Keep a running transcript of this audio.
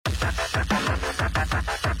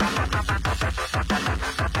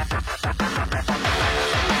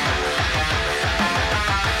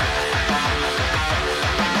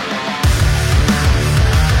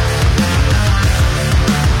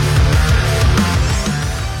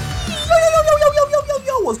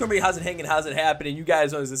everybody? How's it hanging? How's it happening? You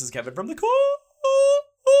guys know this is Kevin from the Chord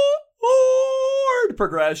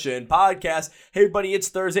Progression Podcast. Hey, everybody, it's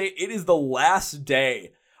Thursday. It is the last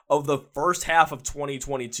day of the first half of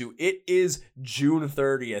 2022. It is June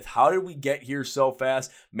 30th. How did we get here so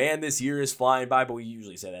fast? Man, this year is flying by, but we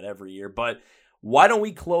usually say that every year. But why don't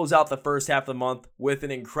we close out the first half of the month with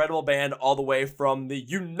an incredible band all the way from the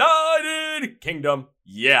United Kingdom?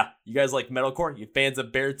 Yeah, you guys like metalcore? You fans of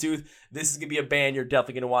Beartooth? This is going to be a band you're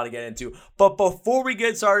definitely going to want to get into. But before we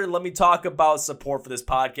get started, let me talk about support for this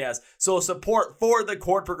podcast. So support for the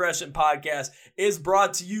Chord Progression Podcast is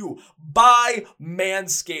brought to you by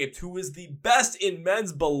Manscaped, who is the best in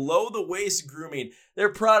men's below-the-waist grooming. Their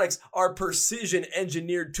products are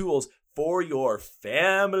precision-engineered tools for your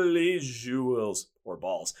family jewels or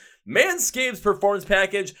balls. Manscaped's Performance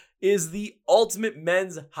Package is the ultimate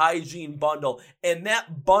men's hygiene bundle, and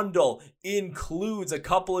that bundle includes a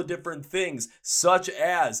couple of different things, such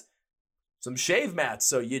as some shave mats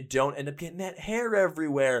so you don't end up getting that hair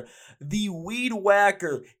everywhere, the Weed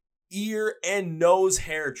Whacker ear and nose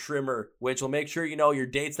hair trimmer, which will make sure you know your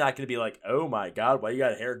date's not going to be like, oh my god, why you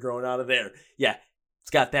got hair growing out of there? Yeah,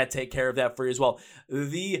 it's got that, take care of that for you as well.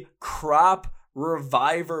 The Crop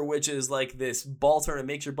Reviver, which is like this ball turn and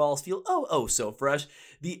makes your balls feel oh so fresh.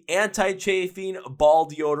 The anti-chafing ball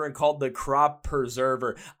deodorant called the Crop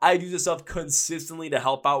Preserver. I use this stuff consistently to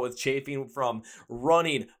help out with chafing from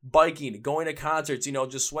running, biking, going to concerts,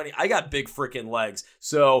 just sweating. I got big freaking legs.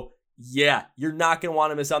 So yeah, you're not going to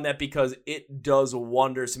want to miss on that because it does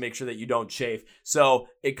wonders to make sure that you don't chafe. So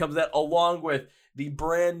it comes that along with the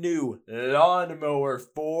brand new Lawnmower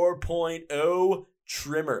 4.0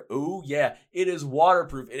 trimmer. Oh yeah, it is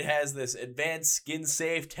waterproof. It has this advanced skin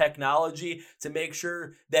safe technology to make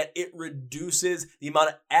sure that it reduces the amount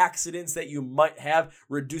of accidents that you might have,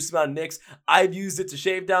 reduce the amount of nicks. I've used it to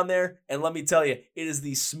shave down there, and let me tell you, it is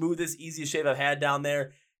the smoothest, easiest shave I've had down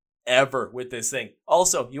there ever with this thing.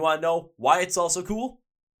 Also, you want to know why it's also cool?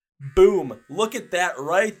 Boom. Look at that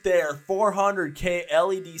right there. 400K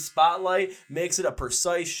LED spotlight makes it a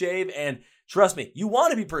precise shave, and trust me, you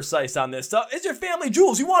want to be precise on this stuff. It's your family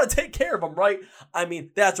jewels. You want to take care of them, right? I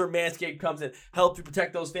mean, that's where Manscaped comes in. Help you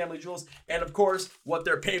protect those family jewels. And of course, what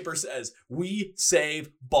their paper says, we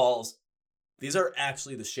save balls. These are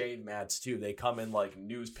actually the shave mats too. They come in like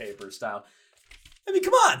newspaper style. I mean,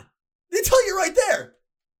 come on. They tell you right there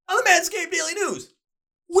on the Manscaped Daily News.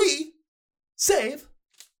 We save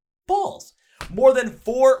balls. More than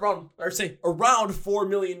around 4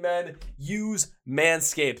 million men use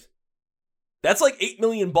Manscaped. That's like 8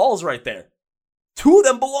 million balls right there. 2 of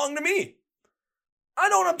them belong to me. I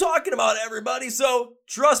know what I'm talking about, everybody. So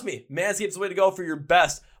trust me, Manscaped's the way to go for your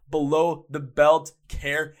best below the belt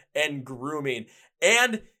care and grooming.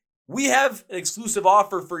 And we have an exclusive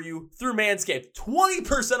offer for you through Manscaped.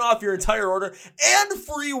 20% off your entire order and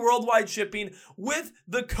free worldwide shipping with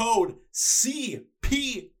the code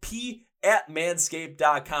CPP at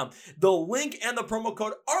manscaped.com. The link and the promo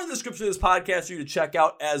code are in the description of this podcast for you to check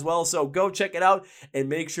out as well. So go check it out and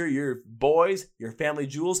make sure your boys, your family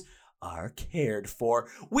jewels are cared for.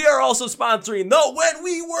 We are also sponsoring the When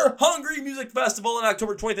We Were Hungry Music Festival on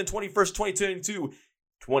October 20th and 21st, 2022,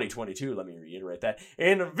 let me reiterate that,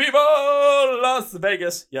 in Viva Las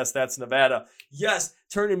Vegas. Yes, that's Nevada. Yes,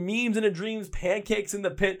 turning memes into dreams, pancakes in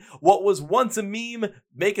the pit. What was once a meme,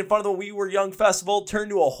 making fun of the When We Were Young festival,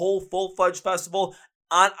 turned to a whole full-fledged festival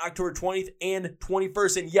on October 20th and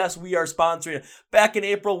 21st. And yes, we are sponsoring it. Back in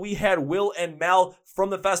April, we had Will and Mal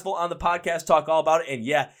from the festival on the podcast talk all about it. And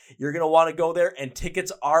yeah, you're going to want to go there, and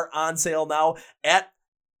tickets are on sale now at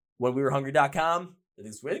whenwewerehungry.com.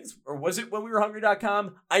 Or was it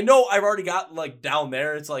whenwewerehungry.com? I know I've already got like down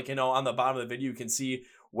there. It's like, on the bottom of the video, you can see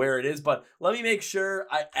where it is, but let me make sure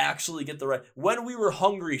I actually get the right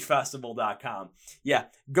whenwewerehungryfestival.com. Yeah,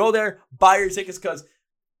 go there, buy your tickets, because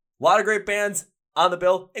a lot of great bands on the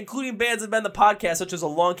bill, including bands that have been on the podcast, such as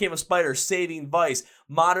Along Came a Spider, Saving Vice,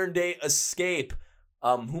 Modern Day Escape.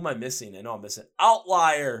 Who am I missing? I know I'm missing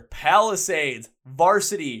Outlier, Palisades,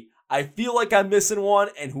 Varsity. I feel like I'm missing one,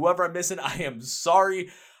 and whoever I'm missing, I am sorry.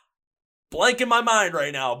 Blank in my mind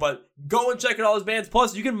right now, but go and check out all those bands.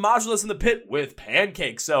 Plus, you can module us in the pit with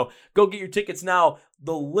pancakes. So go get your tickets now.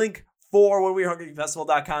 The link for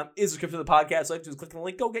whenwewerehungryfestival.com is the description of the podcast. So all you have to do is click on the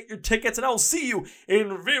link, go get your tickets, and I will see you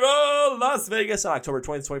in Viva Las Vegas on October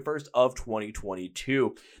 20th, 21st of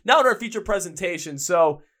 2022. Now to our feature presentation.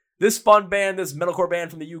 So this fun band, this metalcore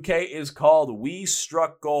band from the UK, is called We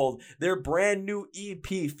Struck Gold. Their brand new EP,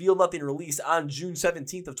 Feel Nothing, released on June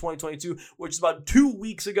 17th of 2022, which is about 2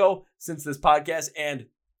 weeks ago since this podcast. And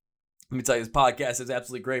Let me tell you, this podcast is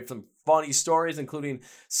absolutely great. Some funny stories, including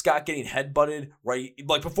Scott getting headbutted right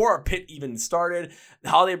like before our pit even started,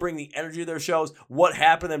 how they bring the energy to their shows, what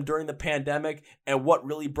happened to them during the pandemic, and what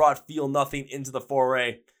really brought Feel Nothing into the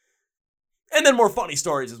foray. And then more funny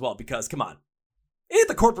stories as well, because come on. It ain't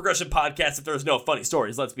the Chord Progression podcast if there's no funny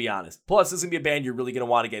stories, let's be honest. Plus, this is going to be a band you're really going to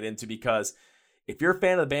want to get into, because if you're a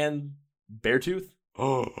fan of the band Beartooth,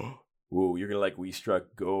 ooh, you're going to like We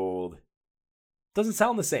Struck Gold. Doesn't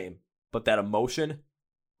sound the same, but that emotion,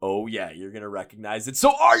 oh yeah, you're going to recognize it.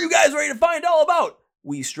 So are you guys ready to find all about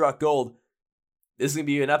We Struck Gold? This is going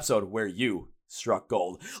to be an episode where you struck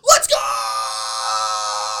gold. Let's go!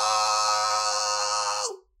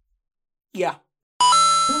 Yeah.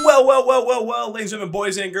 Well, ladies and gentlemen,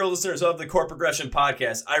 boys and girls, listeners of the Chord Progression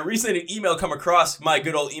podcast. I recently had an email come across my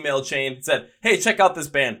good old email chain. It said, hey, check out this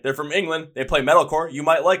band. They're from England. They play metalcore. You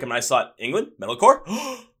might like them. And I thought, England? Metalcore?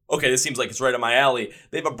 Okay, this seems like it's right up my alley.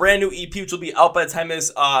 They have a brand new EP, which will be out by the time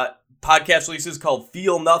this podcast releases, called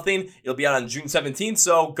Feel Nothing. It'll be out on June 17th,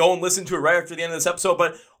 so go and listen to it right after the end of this episode.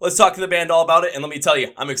 But let's talk to the band all about it, and let me tell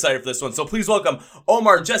you, I'm excited for this one. So please welcome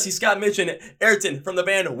Omar, Jesse, Scott, Mitch, and Ayrton from the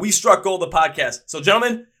band We Struck Gold, the podcast. So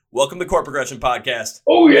gentlemen, welcome to the Chord Progression podcast.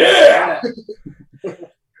 Oh yeah!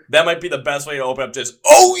 That might be the best way to open up, just,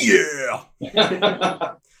 oh yeah!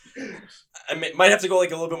 I might have to go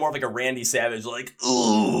like a little bit more of like a Randy Savage, like,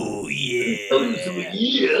 ooh, yeah.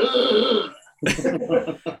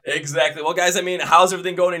 Exactly. Well, guys, I mean, how's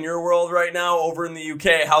everything going in your world right now over in the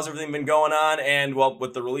UK? How's everything been going on? And, well,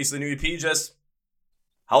 with the release of the new EP, just,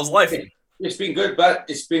 how's life? It's been good, but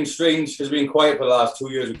it's been strange. It's been quiet for the last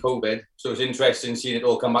 2 years with COVID. So it's interesting seeing it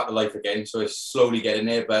all come back to life again. So it's slowly getting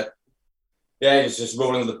there, but yeah, it's just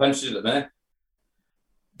rolling with the punches at the minute.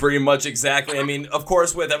 Pretty much, exactly. I mean, of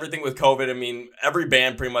course, with everything with COVID, I mean, every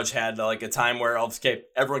band pretty much had like a time where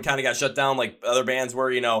everyone kind of got shut down. Like other bands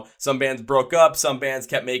were, some bands broke up, some bands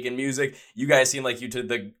kept making music. You guys seem like you took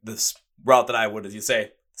the route that I would, as you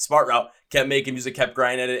say, smart route, kept making music, kept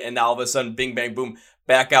grinding at it, and now all of a sudden, bing, bang, boom,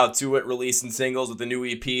 back out to it, releasing singles with the new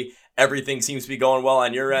EP. Everything seems to be going well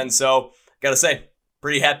on your end. So, gotta say,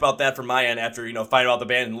 pretty happy about that from my end after, finding out the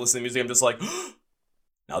band and listening to music. I'm just like,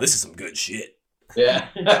 now this is some good shit. Yeah,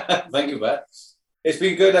 thank you, Matt. It's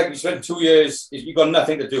been good. Like, you spent 2 years, you've got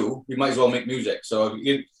nothing to do, you might as well make music. So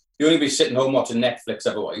you only be sitting home watching Netflix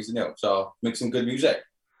otherwise, so make some good music.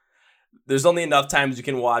 There's only enough times you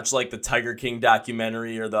can watch like the Tiger King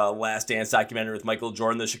documentary or the Last Dance documentary with Michael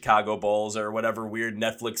Jordan, the Chicago Bulls, or whatever weird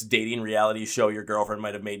Netflix dating reality show your girlfriend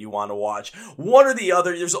might have made you want to watch. One or the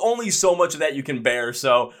other, there's only so much of that you can bear,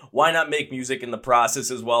 so why not make music in the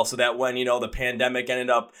process as well, so that when, the pandemic ended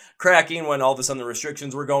up cracking, when all of a sudden the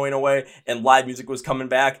restrictions were going away and live music was coming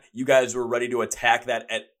back, you guys were ready to attack that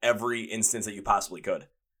at every instance that you possibly could.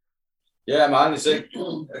 Yeah, man, it's like...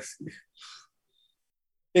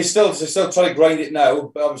 They're still trying to grind it now,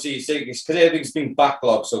 but obviously it's because everything's been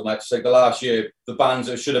backlogged so much. Like the last year, the bands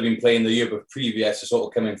that should have been playing the year previous are sort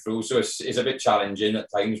of coming through, so it's a bit challenging at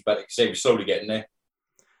times, but we're slowly getting there.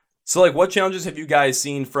 So, like, what challenges have you guys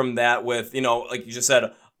seen from that with, like you just said,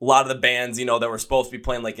 a lot of the bands, that were supposed to be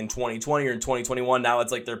playing like in 2020 or in 2021, now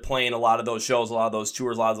it's like they're playing a lot of those shows, a lot of those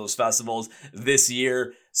tours, a lot of those festivals this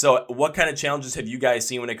year. So what kind of challenges have you guys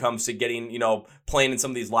seen when it comes to getting, playing in some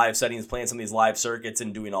of these live settings, playing some of these live circuits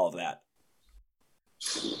and doing all of that?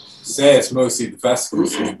 Say it's mostly the festival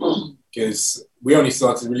scene, because we only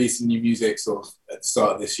started releasing new music sort of at the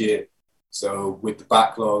start of this year. So with the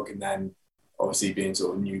backlog and then obviously being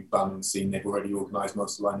sort of new band on the scene, they've already organised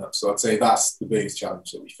most of the lineup. So I'd say that's the biggest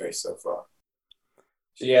challenge that we faced so far.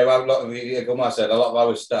 So yeah, well, like Omar said, a lot of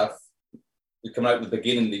our stuff we come out at the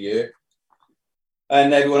beginning of the year.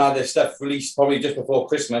 And everyone had their stuff released probably just before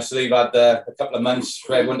Christmas. So they've had a couple of months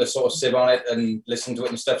for everyone to sort of sit on it and listen to it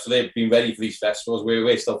and stuff. So they've been ready for these festivals.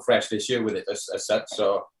 We're still fresh this year with it as such.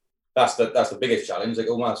 So that's the biggest challenge, like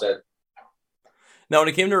Omar said. Now, when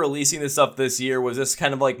it came to releasing this stuff this year, was this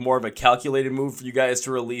kind of like more of a calculated move for you guys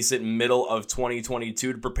to release it middle of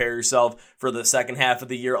 2022 to prepare yourself for the second half of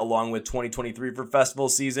the year along with 2023 for festival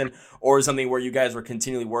season? Or is something where you guys were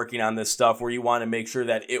continually working on this stuff where you want to make sure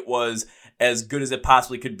that it was as good as it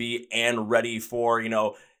possibly could be and ready for,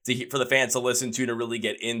 for the fans to listen to really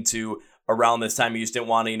get into around this time? You just didn't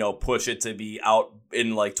want to, push it to be out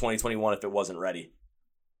in like 2021 if it wasn't ready.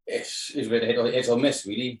 It's a bit hit or miss,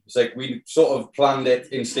 really. It's like we sort of planned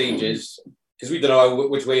it in stages because we don't know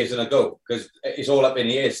which way it's going to go because it's all up in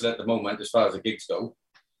the air still at the moment as far as the gigs go.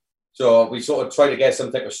 So we sort of try to get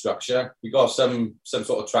some type of structure. We got some sort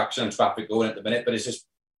of traction and traffic going at the minute, but it's just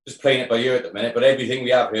playing it by ear at the minute. But everything we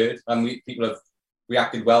have heard and people have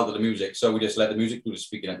reacted well to the music, so we just let the music do the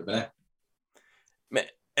speaking at the minute.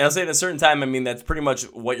 And I'll say at a certain time, I mean, that's pretty much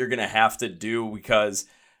what you're going to have to do, because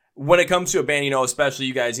when it comes to a band, especially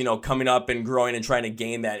you guys, coming up and growing and trying to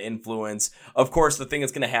gain that influence, of course, the thing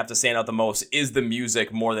that's going to have to stand out the most is the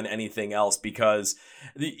music more than anything else, because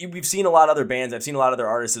we've seen a lot of other bands, I've seen a lot of other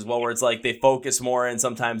artists as well, where it's like they focus more and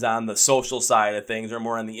sometimes on the social side of things or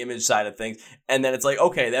more on the image side of things. And then it's like,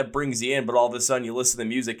 okay, that brings you in, but all of a sudden you listen to the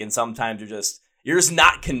music and sometimes you're just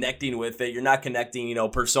not connecting with it. You're not connecting,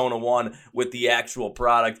 Persona 1 with the actual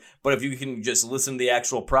product. But if you can just listen to the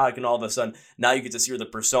actual product and all of a sudden now you get to see where the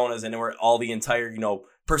personas and where all the entire,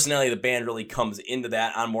 personality of the band really comes into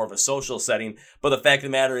that on more of a social setting. But the fact of the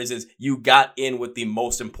matter is you got in with the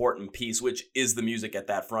most important piece, which is the music at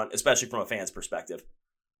that front, especially from a fan's perspective.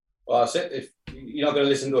 Well, that's it. If you're not going to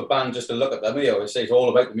listen to a band just to look at them, it's all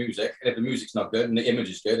about the music. And if the music's not good and the image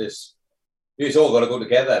is good, it's all got to go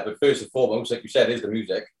together. But first and foremost, like you said, is the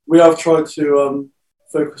music. We have tried to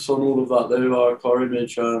focus on all of that, though, like our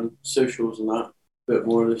image and socials and that, a bit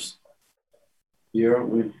more this year,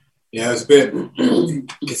 haven't we? Yeah, it was a bit, you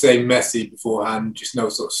could say, messy beforehand, just no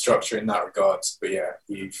sort of structure in that regard. But yeah,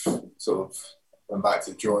 we've sort of went back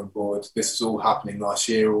to the drawing board. This was all happening last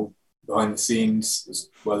year, all behind the scenes, as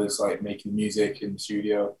well as like making music in the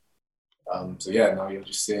studio. So yeah, now you're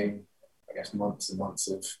just seeing, I guess, months and months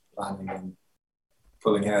of planning and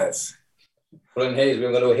pulling hairs. Pulling hairs, we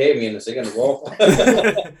haven't got no hair me in the second wall.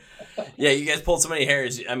 Yeah, you guys pulled so many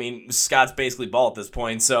hairs. I mean, Scott's basically bald at this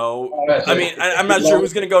point. So, I mean, I'm not sure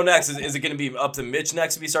who's going to go next. Is it going to be up to Mitch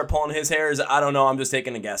next if he start pulling his hairs? I don't know. I'm just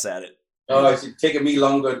taking a guess at it. No, it's taking me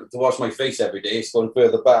longer to wash my face every day. It's going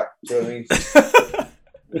further back. Do you know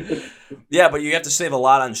what I mean? Yeah, but you have to save a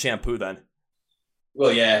lot on shampoo then.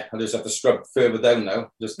 Well, yeah, I just have to scrub further down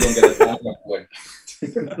now. Just don't get it.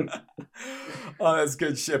 Oh, that's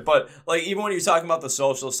good shit. But like, even when you're talking about the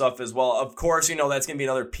social stuff as well, of course, that's going to be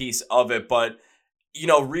another piece of it. But,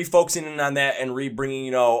 refocusing in on that and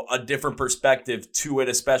bringing a different perspective to it,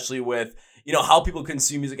 especially with, how people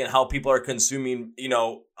consume music and how people are consuming,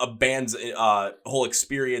 a band's whole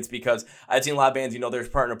experience. Because I've seen a lot of bands, they're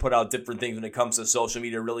starting to put out different things when it comes to social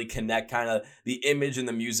media, really connect kind of the image and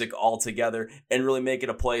the music all together and really make it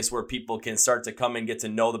a place where people can start to come and get to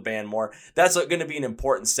know the band more. That's going to be an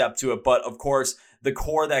important step to it. But of course, the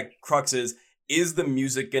core that crux is the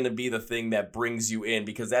music going to be the thing that brings you in?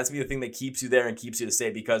 Because that's going to be the thing that keeps you there and keeps you to stay,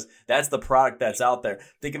 because that's the product that's out there.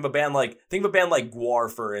 Think of a band like Gwar,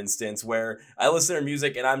 for instance, where I listen to their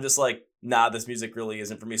music and I'm just like, nah, this music really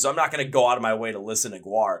isn't for me. So I'm not going to go out of my way to listen to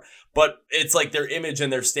Gwar. But it's like their image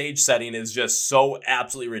and their stage setting is just so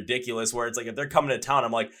absolutely ridiculous, where it's like if they're coming to town,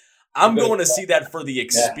 I'm like, I'm going to see that for the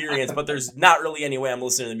experience, but there's not really any way I'm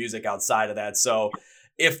listening to the music outside of that. So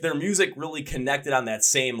if their music really connected on that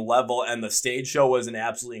same level and the stage show was an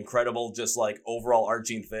absolutely incredible, just like overall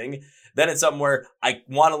arching thing, then it's something where I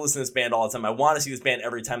want to listen to this band all the time. I want to see this band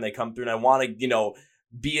every time they come through, and I want to,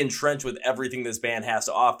 be entrenched with everything this band has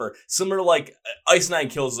to offer. Similar to like Ice Nine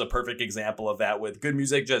Kills is a perfect example of that, with good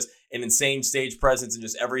music, just an insane stage presence and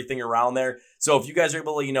just everything around there. So if you guys are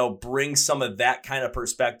able to, bring some of that kind of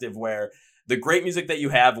perspective, where the great music that you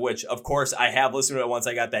have, which of course I have listened to it once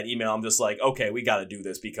I got that email, I'm just like, okay, we got to do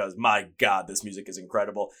this because my God, this music is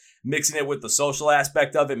incredible. Mixing it with the social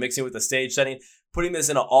aspect of it, mixing it with the stage setting, putting this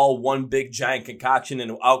in all one big giant concoction,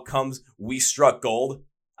 and out comes We Struck Gold.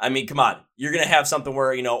 I mean, come on, you're going to have something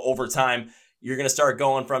where, over time, you're going to start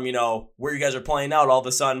going from, where you guys are playing out. All of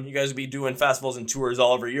a sudden, you guys will be doing festivals and tours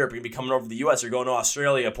all over Europe. You're going to be coming over to the U.S. You're going to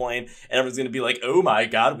Australia playing, and everyone's going to be like, oh my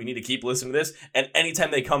God, we need to keep listening to this. And anytime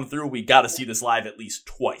they come through, we got to see this live at least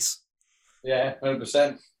twice. Yeah,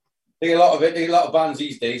 100%. I think a lot of bands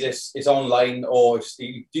these days, it's online, or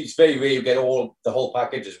it's very rare you get the whole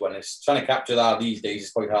packages. When it's trying to capture that these days,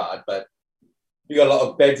 it's quite hard. But you got a lot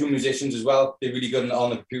of bedroom musicians as well. They're really good on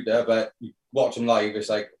the computer, but you watch them live, it's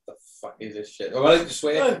like, what the fuck is this shit? Am I allowed to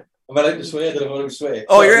swear? Am I allowed to swear? I don't know what to swear.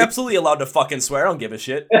 Oh, you're absolutely allowed to fucking swear. I don't give a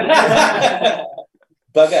shit. Bugger.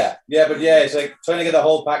 Yeah, but yeah, it's like trying to get the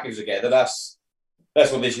whole package together. That's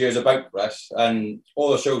what this year's about for us. And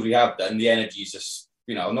all the shows we have done, the energy's just,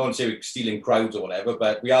 no one say we're stealing crowds or whatever,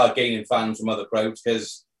 but we are gaining fans from other crowds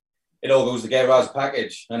because it all goes together as a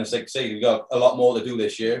package. And it's like, say, we've got a lot more to do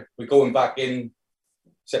this year. We're going back in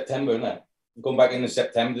September, isn't it? We're going back in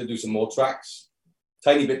September to do some more tracks.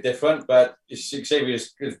 Tiny bit different, but it's say we're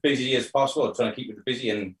as busy as possible, trying to keep it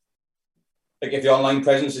busy. And like, if the online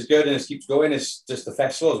presence is good and it keeps going, it's just the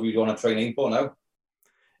festivals we want to try and aim for now.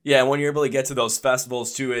 Yeah, and when you're able to get to those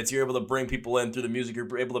festivals too, you're able to bring people in through the music,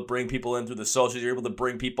 you're able to bring people in through the socials, you're able to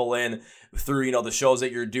bring people in through, the shows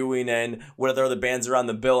that you're doing and whether other bands are on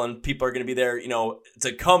the bill, and people are going to be there,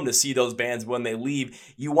 to come to see those bands. When they leave,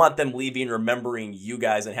 you want them leaving remembering you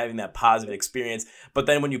guys and having that positive experience. But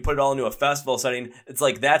then when you put it all into a festival setting, it's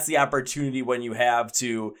like that's the opportunity when you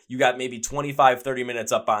got maybe 25, 30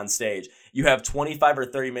 minutes up on stage. You have 25 or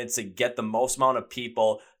 30 minutes to get the most amount of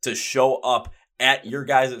people to show up at your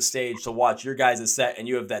guys' stage to watch your guys' set, and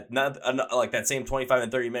you have that same 25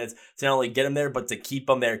 and 30 minutes to not only get them there, but to keep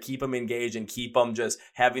them there, keep them engaged, and keep them just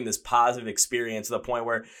having this positive experience to the point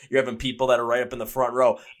where you're having people that are right up in the front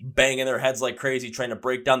row banging their heads like crazy trying to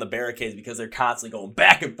break down the barricades because they're constantly going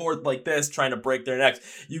back and forth like this, trying to break their necks.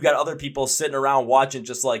 You got other people sitting around watching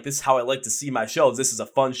just like, this is how I like to see my shows. This is a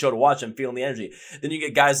fun show to watch. I'm feeling the energy. Then you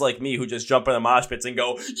get guys like me who just jump in the mosh pits and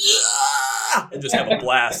go, yeah! And just have a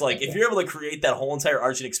blast. Like, if you're able to create that whole entire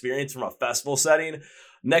arching experience from a festival setting,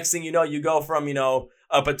 next thing you know, you go from,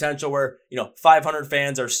 a potential where, 500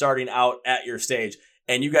 fans are starting out at your stage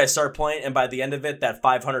and you guys start playing, and by the end of it, that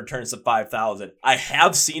 500 turns to 5,000. I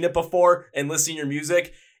have seen it before and listening to your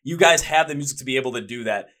music. You guys have the music to be able to do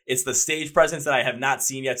that. It's the stage presence that I have not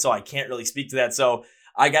seen yet, so I can't really speak to that. So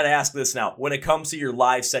I got to ask this now. When it comes to your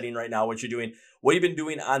live setting right now, what you're doing, what have you been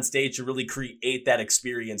doing on stage to really create that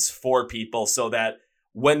experience for people so that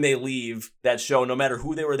when they leave that show, no matter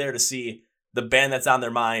who they were there to see, the band that's on their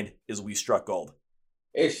mind is We Struck Gold?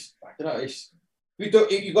 I don't know,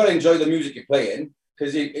 you've got to enjoy the music you're playing,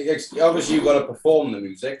 because obviously you've got to perform the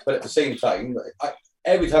music, but at the same time,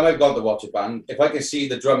 every time I've gone to watch a band, if I can see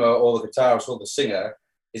the drummer or the guitarist or the singer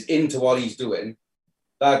is into what he's doing,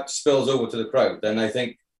 that spills over to the crowd. And I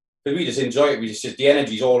think, because we just enjoy it, the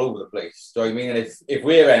energy's all over the place. Do you know what I mean? And if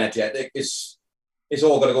we're energetic, it's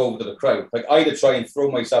all got to go over to the crowd. Like, I either try and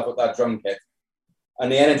throw myself at that drum kit,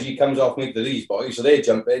 and the energy comes off me to these boys, so they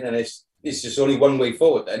jump in, and it's just only one way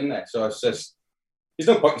forward then, isn't it? So it's just, there's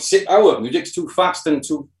no point. Our music's too fast and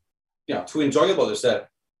too enjoyable to say.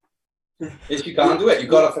 If you can't do it,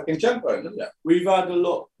 you've got to fucking jump around, isn't it? We've had a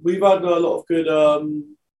lot of good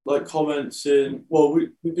comments in. Well,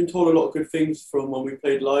 we've been told a lot of good things from when we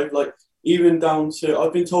played live. Like, even down to,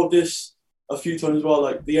 I've been told this a few times as well.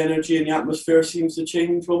 Like, the energy and the atmosphere seems to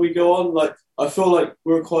change when we go on. Like, I feel like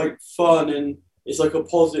we're quite fun and it's like a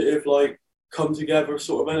positive, like, come together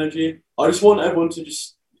sort of energy. I just want everyone to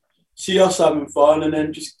just see us having fun and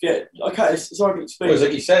then just get. It's hard to explain. Well, it's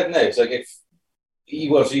like you said, no, it's like if he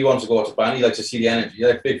wants to go watch a band, he likes to see the energy.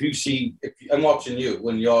 Like, if I'm watching you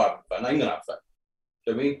when you're having fun, I'm gonna have fun.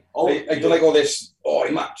 Do you know what I mean? I don't like all this. Oh,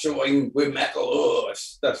 I'm macho. We're metal. Oh,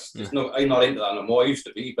 I'm not into that no more. I used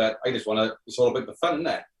to be, but I just want to. It's all about the fun, isn't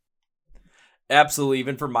it? Absolutely.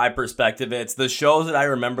 Even from my perspective, it's the shows that I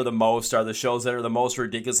remember the most are the shows that are the most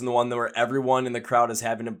ridiculous, and the one where everyone in the crowd is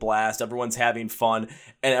having a blast, everyone's having fun,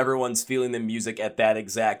 and everyone's feeling the music at that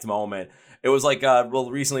exact moment. It was like,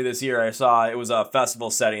 recently this year I saw it was a festival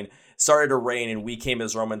setting. Started to rain, and We Came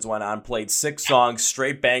as Romans went on, played 6 songs,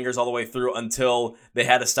 straight bangers all the way through until they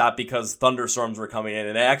had to stop because thunderstorms were coming in.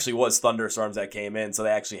 And it actually was thunderstorms that came in, so they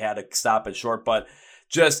actually had to stop it short. But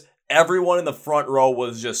just everyone in the front row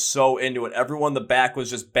was just so into it. Everyone in the back was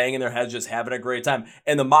just banging their heads, just having a great time.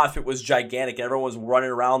 And the mosh pit was gigantic. Everyone was running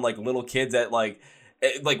around like little kids at like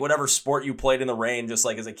whatever sport you played in the rain, just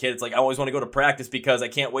like as a kid. It's like, I always want to go to practice because I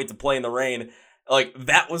can't wait to play in the rain. Like,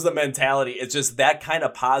 that was the mentality. It's just that kind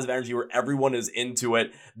of positive energy where everyone is into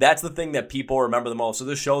it. That's the thing that people remember the most. So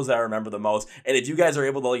the shows that I remember the most. And if you guys are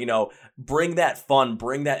able to, bring that fun,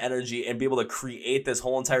 bring that energy, and be able to create this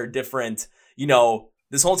whole entire different,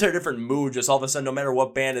 mood, just all of a sudden, no matter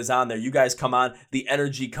what band is on there, you guys come on, the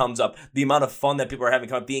energy comes up, the amount of fun that people are having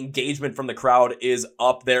come up, the engagement from the crowd is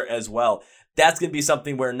up there as well. That's going to be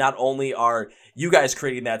something where not only are you guys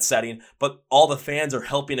creating that setting, but all the fans are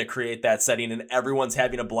helping to create that setting, and everyone's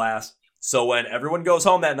having a blast. So when everyone goes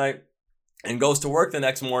home that night and goes to work the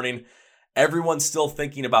next morning, everyone's still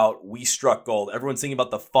thinking about We Struck Gold. Everyone's thinking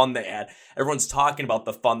about the fun they had. Everyone's talking about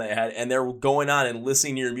the fun they had, and they're going on and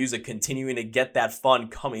listening to your music, continuing to get that fun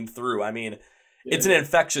coming through. I mean, It's an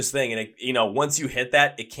infectious thing, and once you hit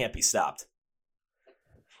that, it can't be stopped.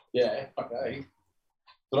 Yeah, okay.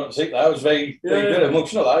 That was very good,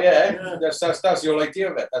 emotional. Yeah. That's the whole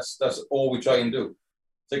idea of it. That's all we try and do.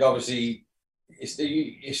 It's like, obviously,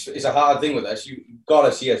 it's a hard thing with us. You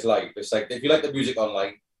gotta see us live. It's like, if you like the music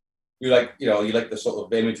online, you like the sort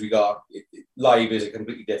of image we got. Live is a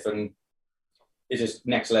completely different. It's just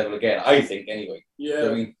next level again, I think. Anyway. Yeah.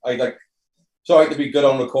 So, I mean, it's all right to be good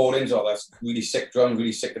on recordings. That's really sick drums,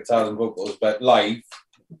 really sick guitars and vocals, but live,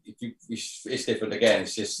 it's different again.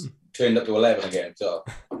 It's just turned up to 11 again. So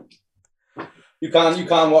you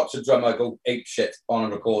can't watch a drummer go ape shit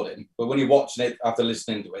on a recording, but when you're watching it after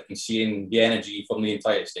listening to it and seeing the energy from the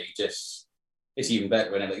entire stage, it's even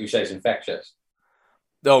better. And like you say, it's infectious.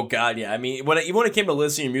 Oh God, yeah. I mean, when it came to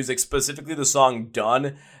listening to music, specifically the song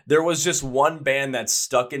 "Done," there was just one band that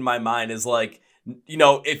stuck in my mind as like, you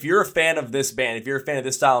know, if you're a fan of this band, if you're a fan of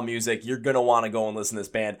this style of music, you're gonna want to go and listen to this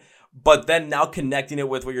band. But then now connecting it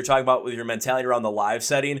with what you're talking about with your mentality around the live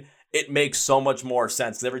setting, it makes so much more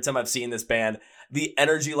sense. Because every time I've seen this band, the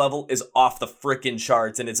energy level is off the freaking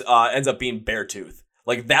charts, and it's ends up being Beartooth.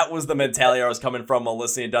 Like that was the mentality I was coming from while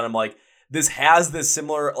listening to Done. I'm like, this has this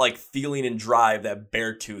similar like feeling and drive that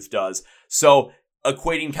Beartooth does. So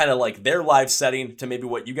equating kind of like their live setting to maybe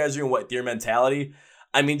what you guys are doing, what your mentality.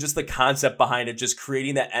 I mean, just the concept behind it, just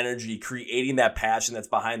creating that energy, creating that passion that's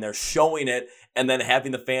behind there, showing it, and then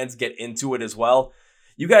having the fans get into it as well.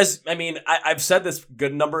 You guys, I mean, I've said this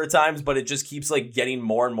good number of times, but it just keeps like getting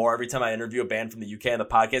more and more every time I interview a band from the UK on the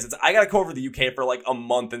podcast. I got to go over the UK for like a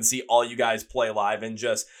month and see all you guys play live, and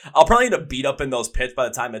just, I'll probably end up beat up in those pits by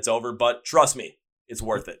the time it's over, but trust me, it's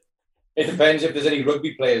worth it. It depends if there's any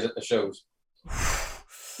rugby players at the shows.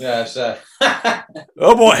 Yes.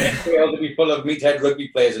 Oh boy. It'll be full of meathead rugby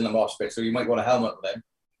players in the mosh pit, so you might want a helmet for them.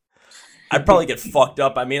 I'd probably get fucked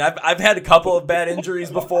up. I mean, I've had a couple of bad injuries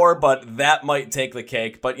before, but that might take the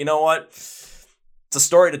cake. But you know what? It's a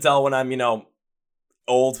story to tell when I'm, you know,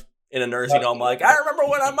 old in a nursing home. Like, I remember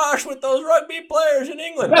when I moshed with those rugby players in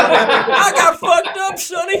England. I got fucked up,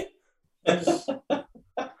 sonny.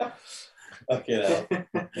 Okay,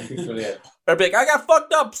 brilliant. I'd be like, I got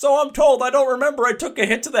fucked up, so I'm told. I don't remember. I took a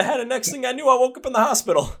hit to the head, and next thing I knew, I woke up in the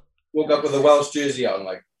hospital. Woke up with a Welsh jersey on,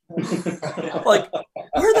 like. Like,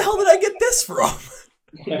 where the hell did I get this from?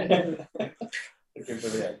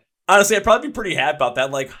 Honestly, I'd probably be pretty happy about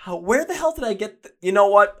that. Like, where the hell did I get... You know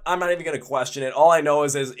what? I'm not even going to question it. All I know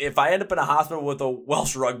is if I end up in a hospital with a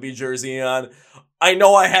Welsh rugby jersey on, I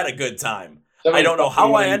know I had a good time. I don't know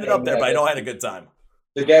how I ended up there, but I know I had a good time.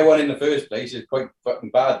 To get one in the first place is quite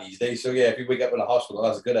fucking bad these days. So yeah, if you wake up in a hospital,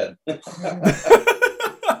 that's a good end.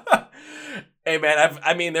 Hey man,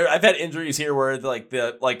 I've had injuries here where it's like,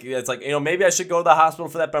 you know, maybe I should go to the hospital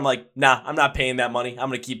for that, but I'm like, nah, I'm not paying that money. I'm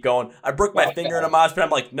gonna keep going. I broke my finger in a mosh pit.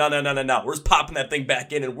 I'm like, no. We're just popping that thing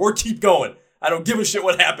back in and we're keep going. I don't give a shit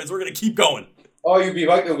what happens. We're gonna keep going. Oh, you'd be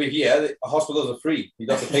right over here. The hospitals are free. You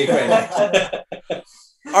don't have to pay for anything.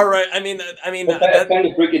 All right. I mean, that kind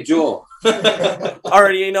of break your jaw.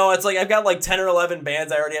 Already, you know, it's like I've got like 10 or 11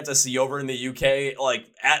 bands I already have to see over in the UK, like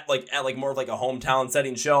at more of like a hometown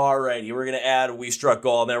setting show. Alrighty, we're gonna add We Struck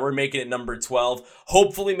Gold there. We're making it number 12.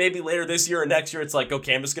 Hopefully, maybe later this year or next year, it's like,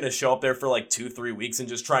 okay, I'm just gonna show up there for like 2-3 weeks and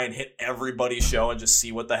just try and hit everybody's show and just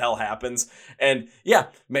see what the hell happens. And yeah,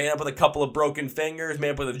 may end up with a couple of broken fingers, may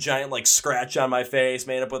end up with a giant like scratch on my face,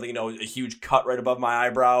 may end up with, you know, a huge cut right above my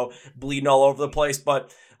eyebrow, bleeding all over the place,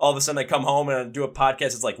 but all of a sudden I come home and I do a podcast.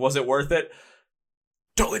 It's like, was it worth it?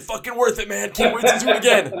 Totally fucking worth it, man. Can't wait to do it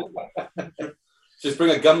again. Just bring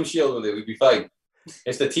a gum shield with it. We'd be fine.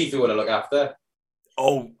 It's the teeth we want to look after.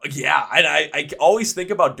 Oh, yeah. I always think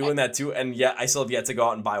about doing that too. And yeah, I still have yet to go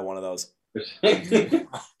out and buy one of those.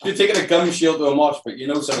 You're taking a gum shield to a mosh pit. You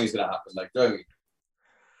know something's going to happen. Like, don't we?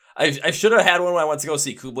 I should have had one when I went to go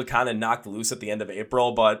see Kubla Khan and Knocked Loose at the end of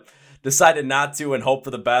April, but decided not to and hope for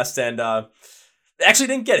the best. And, actually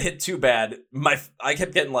didn't get hit too bad. I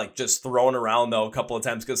kept getting like just thrown around though a couple of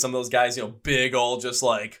times because some of those guys, you know, big old just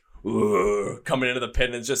like coming into the pit,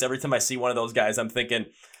 and it's just every time I see one of those guys, I'm thinking,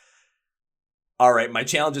 all right, my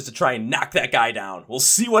challenge is to try and knock that guy down. We'll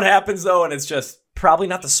see what happens though, and it's just probably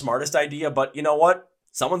not the smartest idea, but you know what?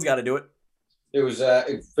 Someone's got to do it. It was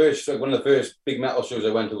one of the first big metal shows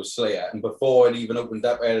I went to was Slayer, and before it even opened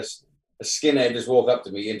up, I had a skinhead just walk up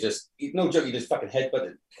to me and just, no joke, he just fucking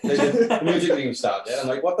headbutted. The music didn't even start there. I'm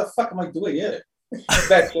like, what the fuck am I doing here?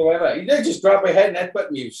 Best or whatever. He did just grab my head and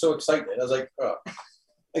headbutt me. He was so excited. I was like, oh,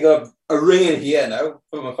 I got a ring in here now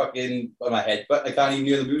for my head, but I can't even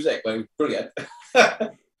hear the music. But it was brilliant.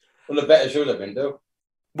 One of the better shows I've been to.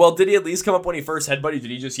 Well, did he at least come up when he first headbutted?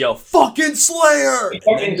 Did he just yell, fucking Slayer?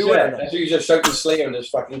 Fucking Slayer. That's what he just shouted Slayer and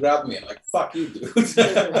just fucking grabbed me. I'm like, fuck you, dude.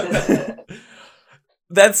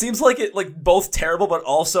 That seems like it, like both terrible, but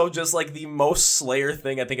also just like the most Slayer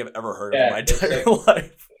thing I think I've ever heard in my entire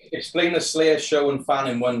life. Explain the Slayer show and fan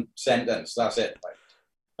in one sentence. That's it.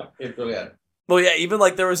 It's brilliant. Well, yeah, even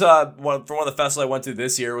like there was one of the festivals I went to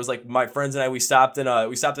this year. It was like my friends and I, we stopped in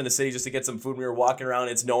a city just to get some food. We were walking around.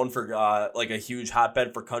 It's known for like a huge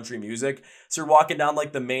hotbed for country music. So we're walking down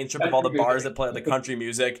like the main strip of all the bars that play the country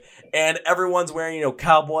music, and everyone's wearing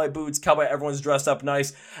cowboy boots, everyone's dressed up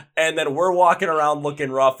nice, and then we're walking around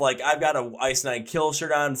looking rough. Like I've got a Ice Nine Kill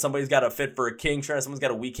shirt on, somebody's got a Fit for a King shirt on, someone's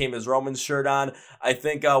got a We Came as Romans shirt on. I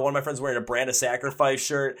think one of my friends wearing a Brand of Sacrifice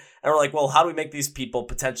shirt, and we're like, well, how do we make these people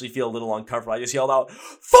potentially feel a little uncomfortable? I just yelled out,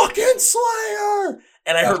 "Fucking Slayer!"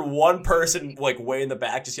 And I heard one person like way in the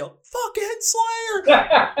back just yell, "Fucking Slayer!"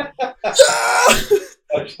 Yeah!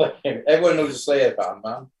 Everyone knows a Slayer fan,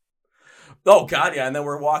 man. Oh god, yeah. And then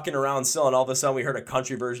we're walking around still, and all of a sudden we heard a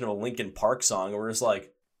country version of a Linkin Park song, and we're just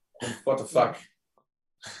like, what the fuck?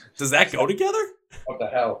 Does that go together? What the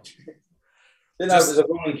hell? Didn't know there's a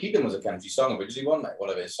Ronan Keating was a country song originally, wasn't it? One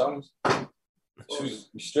of his songs. She was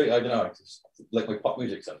straight, I don't know, it's like my pop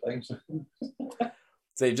music sometimes.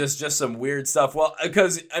 Say just some weird stuff. Well,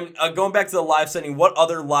 because I'm going back to the live setting. What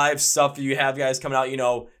other live stuff do you have guys coming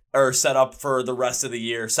out? Or set up for the rest of the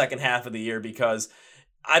year, second half of the year? Because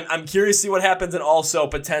I'm curious to see what happens, and also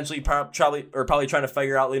potentially probably trying to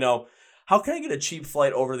figure out how can I get a cheap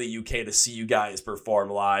flight over to the UK to see you guys perform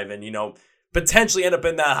live, and potentially end up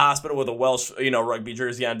in that hospital with a Welsh rugby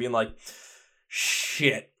jersey on, being like,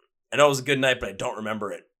 shit, I know it was a good night, but I don't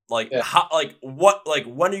remember it. Like, yeah.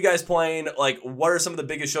 When are you guys playing? Like, what are some of the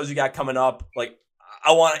biggest shows you got coming up? Like,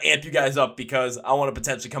 I want to amp you guys up because I want to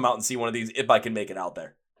potentially come out and see one of these if I can make it out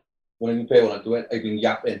there. When you play, when I do it, I've been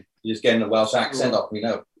yapping. You're just getting a Welsh accent off me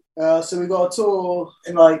now. So we got a tour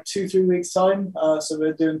in like 2-3 weeks time. So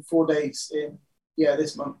we're doing 4 dates in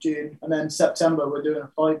this month, June, and then September we're doing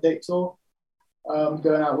a 5-date tour.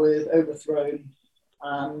 Going out with Overthrown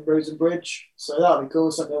and Rosen Bridge. So that'll be cool.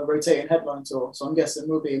 It's like a rotating headline tour. So I'm guessing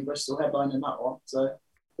we'll be in Bristol headlining that one. So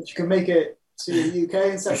if you can make it to the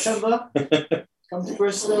UK in September, come to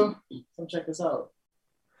Bristol, come check us out.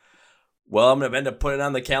 Well, I'm going to end up putting it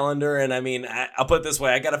on the calendar, and I mean, I'll put it this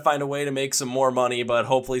way. I got to find a way to make some more money, but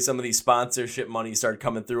hopefully some of these sponsorship money start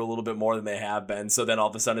coming through a little bit more than they have been. So then all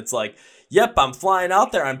of a sudden it's like, yep, I'm flying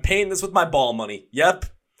out there. I'm paying this with my ball money. Yep,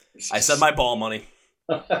 I said my ball money.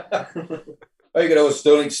 Oh, you could always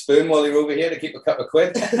Sterling spoon while you're over here to keep a couple of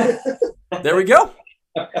quid. There we go.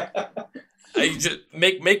 I just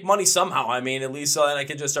make money somehow. I mean, at least so that I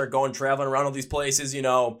can just start going traveling around all these places, seeing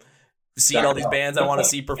all these bands I want to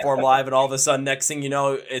see perform live, and all of a sudden, next thing you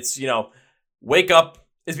know, it's, wake up.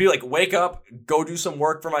 It's be like, wake up, go do some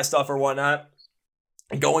work for my stuff or whatnot,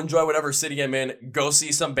 go enjoy whatever city I'm in, go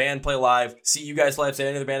see some band play live, see you guys live, see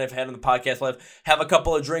any of the band I've had on the podcast live, have a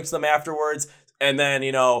couple of drinks with them afterwards, and then,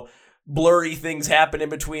 blurry things happen in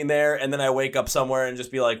between there, and then I wake up somewhere and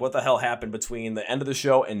just be like, what the hell happened between the end of the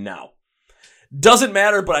show and now? Doesn't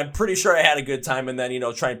matter, but I'm pretty sure I had a good time, and then,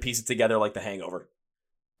 try and piece it together like The Hangover.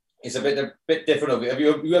 It's a bit different over here. Have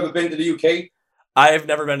you ever been to the UK? I've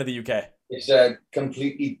never been to the UK. It's a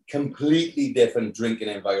completely different drinking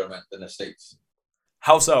environment than the States.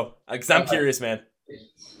 How so? Because I'm curious, man.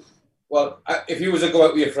 Well, if you was to go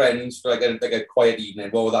out with your friends for like a quiet evening,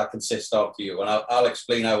 what would that consist of to you? And I'll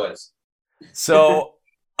explain how it is. So,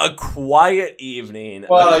 a quiet evening.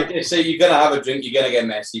 Well, like say you're gonna have a drink, you're gonna get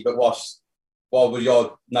messy, but what would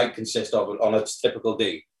your night consist of on a typical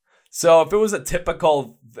day? So if it was like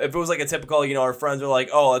a typical, our friends are like,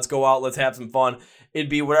 oh, let's go out, let's have some fun. It'd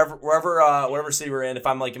be wherever city we're in. If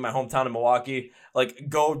I'm like in my hometown in Milwaukee, like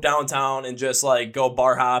go downtown and just like go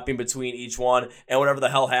bar hopping between each one, and whatever the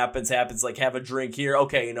hell happens. Like have a drink here.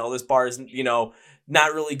 Okay, this bar is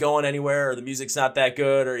not really going anywhere, or the music's not that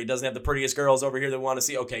good, or he doesn't have the prettiest girls over here that we want to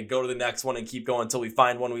see. Okay, go to the next one and keep going until we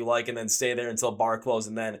find one we like, and then stay there until bar closes,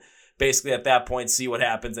 and then basically at that point see what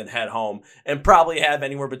happens and head home, and probably have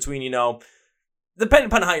anywhere between depending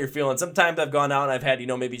upon how you're feeling. Sometimes I've gone out and I've had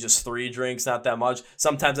maybe just 3 drinks, not that much.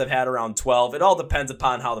 Sometimes I've had around 12. It all depends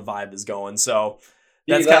upon how the vibe is going. So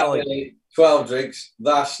that's kind of like 12 drinks.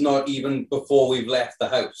 That's not even before we've left the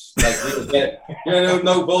house. Like we get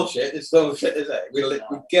no bullshit. It's no shit, is it? We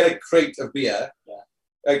get a crate of beer.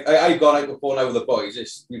 Yeah. I've gone out before now with the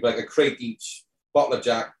boys. We've like a crate each, bottle of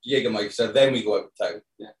Jack, Jägermeister, then we go out to town.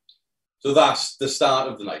 Yeah. So that's the start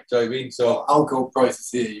of the night. Do you know what I mean? So alcohol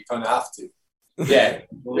prices here, you kind of have to. Yeah,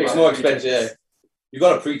 it's more expensive. Yeah. You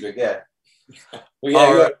got a pre-drink, yeah. Well,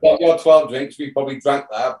 yeah, you got 12 drinks. We probably drank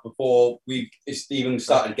that before it's even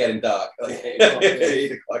started getting dark. Like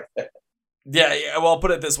 8 o'clock. Yeah, well, I'll put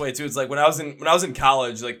it this way too. It's like when I was in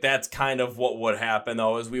college, like that's kind of what would happen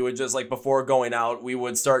though, is we would just like before going out, we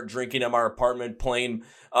would start drinking in our apartment, playing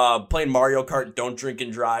Mario Kart, Don't Drink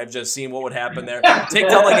and Drive, just seeing what would happen there. Take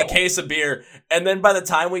down like a case of beer, and then by the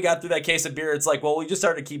time we got through that case of beer, it's like, well, we just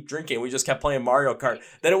started to keep drinking. We just kept playing Mario Kart.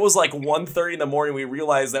 Then it was like 1:30 in the morning. We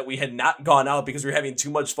realized that we had not gone out because we were having too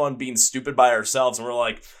much fun being stupid by ourselves, and we're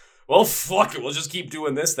like, well, fuck it, we'll just keep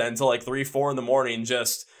doing this then until like 3-4 in the morning.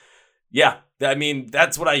 Just yeah, I mean,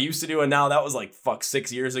 that's what I used to do, and now that was like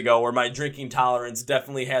 6 years ago, where my drinking tolerance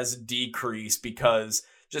definitely has decreased because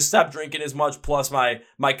just stopped drinking as much, plus my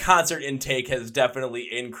concert intake has definitely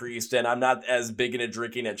increased, and I'm not as big into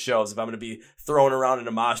drinking at shows if I'm going to be thrown around in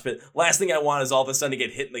a mosh pit. Last thing I want is all of a sudden to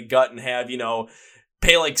get hit in the gut and have,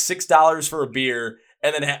 pay like $6 for a beer,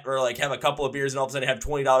 and then have a couple of beers, and all of a sudden have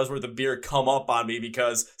 $20 worth of beer come up on me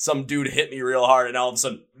because some dude hit me real hard, and all of a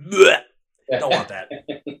sudden, bleh, don't want that.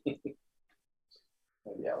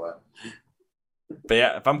 Yeah, well. But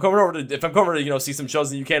yeah, if I'm coming over to see some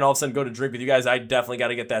shows in the UK and all of a sudden go to drink with you guys, I definitely got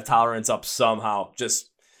to get that tolerance up somehow.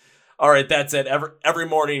 Just all right, that's it. Every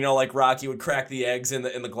morning, like Rocky would crack the eggs in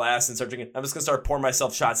the glass and start drinking. I'm just gonna start pouring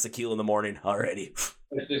myself shots of tequila in the morning already.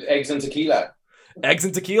 Just eggs and tequila. Eggs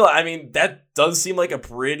and tequila. I mean, that does seem like a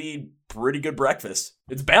pretty good breakfast.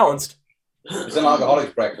 It's balanced. It's an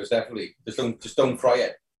alcoholic's breakfast, definitely. Just don't fry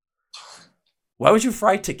it. Why would you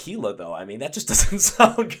fry tequila though? I mean, that just doesn't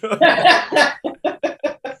sound good.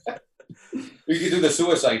 You could do the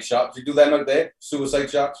suicide shots. You do them out there? Suicide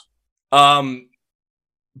shots?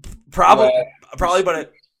 Probably,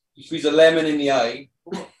 but you squeeze a lemon in the eye,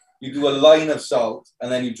 you do a line of salt,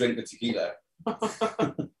 and then you drink the tequila.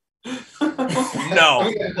 No.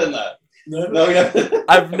 Have you ever done that? No, yeah.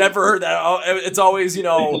 I've never heard that. It's always,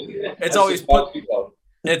 it's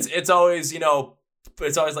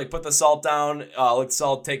always like put the salt down, let the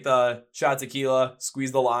salt, take the shot of tequila,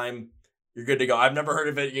 squeeze the lime, you're good to go. I've never heard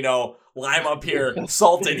of it, lime up here,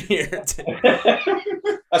 salt in here.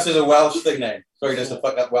 That's just a Welsh thing then. Sorry, just a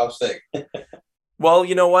fuck up Welsh thing. Well,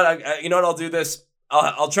 you know what? I'll do this.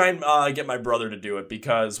 I'll try and get my brother to do it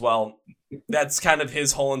because, well, that's kind of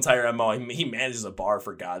his whole entire MO. He manages a bar,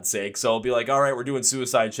 for God's sake. So I'll be like, all right, we're doing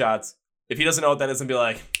suicide shots. If he doesn't know what that is, and be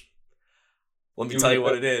like, let me tell you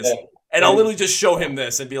what it is. And I'll literally just show him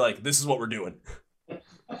this and be like, this is what we're doing.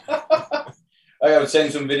 I would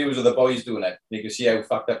send some videos of the boys doing it. You can see how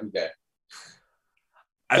fucked up we get.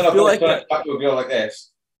 I feel like back to a girl like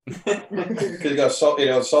this. Because you got salt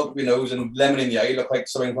up your nose and lemon in the eye. You look like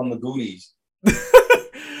something from the Goonies.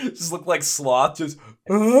 Just look like sloth. Just.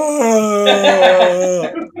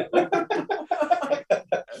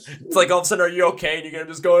 It's like all of a sudden, are you okay? And you're gonna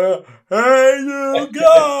just go, hey, you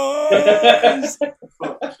guys.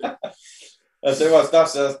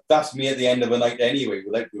 That's me at the end of a night anyway,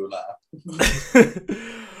 without doing that.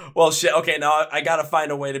 Well, shit. Okay, now I gotta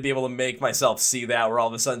find a way to be able to make myself see that, where all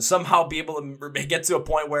of a sudden somehow be able to get to a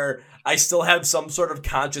point where I still have some sort of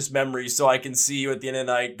conscious memory, so I can see you at the end of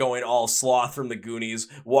the night going all sloth from the Goonies,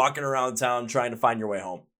 walking around town trying to find your way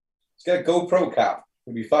home. Just get a GoPro cap.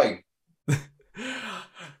 It'll be fine.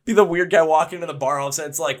 Be the weird guy walking into the bar. All of a sudden,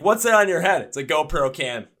 it's like, what's that on your head? It's a GoPro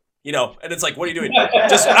cam. And it's like, what are you doing? I'm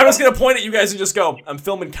just going to point at you guys and just go, I'm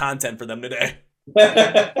filming content for them today.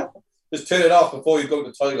 Just turn it off before you go to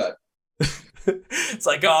the toilet. It's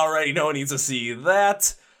like, alrighty, no one needs to see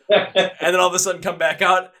that. And then all of a sudden come back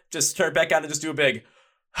out, just turn it back on and just do a big,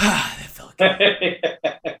 that felt good.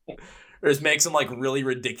 Or just make some like really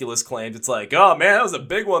ridiculous claims. It's like, oh man, that was a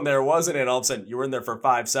big one there, wasn't it? And all of a sudden you were in there for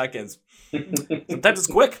 5 seconds. Sometimes it's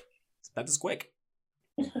quick.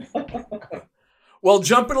 Well,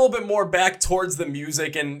 jumping a little bit more back towards the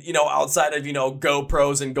music and, outside of,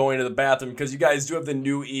 GoPros and going to the bathroom, because you guys do have the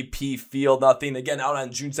new EP, Feel Nothing, again, out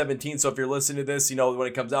on June 17th. So if you're listening to this, when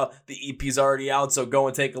it comes out, the EP's already out. So go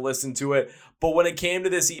and take a listen to it. But when it came to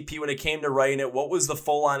this EP, when it came to writing it, what was the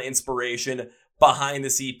full-on inspiration behind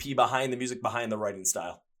this EP, behind the music, behind the writing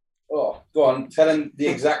style? Oh, go on. Tell him the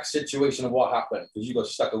exact situation of what happened, because you got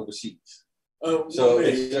stuck overseas. So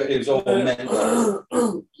it was all mental.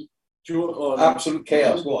 Absolute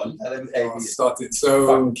chaos. Go on. Tell him started. So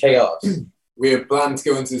fucking chaos. We had planned to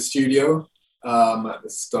go into the studio at the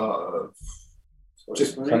start of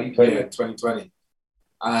just 2020.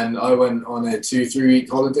 And I went on a 2-3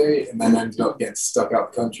 week holiday and then ended up getting stuck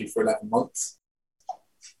out the country for 11 months.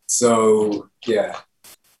 So, yeah,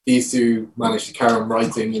 these two managed to carry on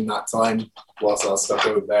writing in that time whilst I was stuck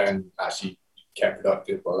over there and actually kept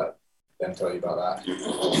productive. I'll let them tell you about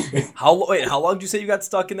that. How long did you say you got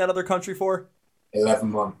stuck in that other country for?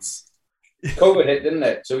 11 months. COVID hit, didn't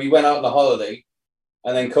it? So he went out on a holiday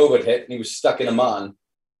and then COVID hit and he was stuck in Amman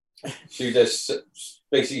She just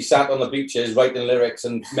basically sat on the beaches writing lyrics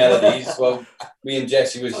and melodies while me and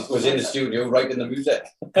Jesse was in the studio writing the music.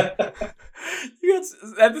 That's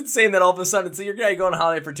insane that all of a sudden, so you're going to go on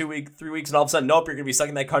holiday for 2 weeks, 3 weeks, and all of a sudden, nope, you're going to be stuck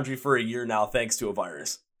in that country for a year now thanks to a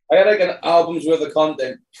virus. I had like an album's worth of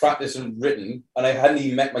content practiced and written, and I hadn't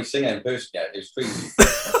even met my singer in person yet. It was crazy.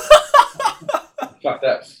 Fucked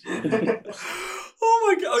up.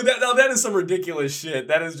 Oh my God. Now that is some ridiculous shit.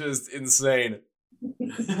 That is just insane.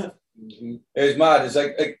 It was mad. It's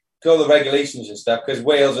like all the regulations and stuff, because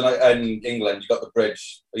Wales and England, you got the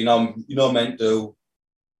bridge. You're not meant to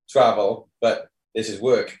travel, but this is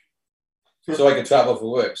work. So I could travel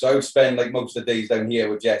for work. So I would spend like most of the days down here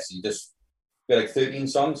with Jesse, just like 13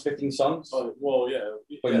 songs, 15 songs. Oh, well, yeah.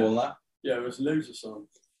 Probably more than that. Yeah, it was loads of songs.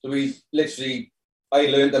 So I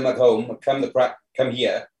learned them at home, come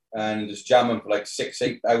here and just jam them for like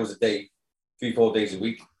 6-8 hours a day, 3-4 days a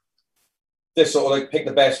week. Just sort of like pick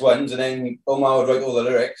the best ones, and then Omar would write all the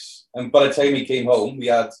lyrics. And by the time he came home,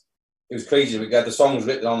 it was crazy. We had the songs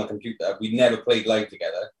written on the computer. We never played live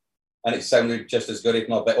together. And it sounded just as good, if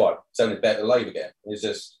not better. Well, it sounded better live again.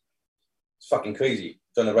 It's fucking crazy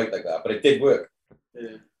trying to write like that. But it did work.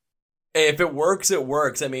 Yeah. If it works, it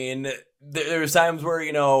works. I mean, there's times where,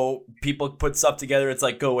 people put stuff together. It's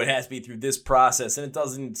like, it has to be through this process, and it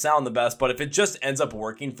doesn't sound the best. But if it just ends up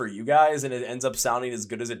working for you guys and it ends up sounding as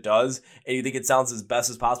good as it does, and you think it sounds as best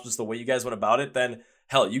as possible, just the way you guys went about it, then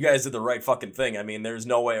hell, you guys did the right fucking thing. I mean, there's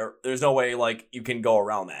no way like you can go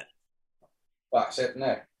around that. That's it.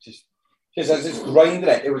 No, just grinding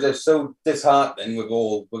it. It was just so disheartening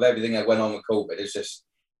with everything that went on with COVID. It's just,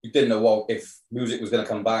 you didn't know if music was going to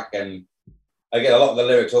come back. And again, a lot of the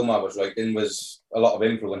lyrics Omar was writing was a lot of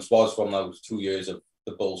influence was from those 2 years of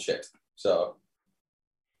the bullshit. So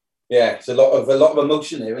yeah, it's a lot of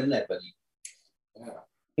emotion there, isn't it, buddy?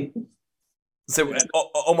 Yeah. So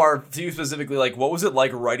Omar, to you specifically, like, what was it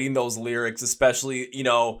like writing those lyrics, especially,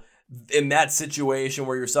 in that situation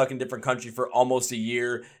where you're stuck in a different country for almost a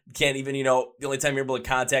year, can't even, the only time you're able to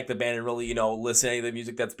contact the band and really, listen to any of the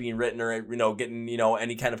music that's being written or, getting,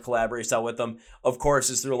 any kind of collaboration out with them, of course,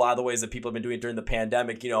 is through a lot of the ways that people have been doing it during the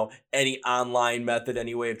pandemic, any online method,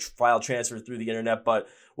 any way of file transfer through the internet. But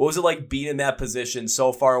what was it like being in that position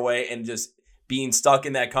so far away and just being stuck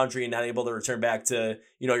in that country and not able to return back to,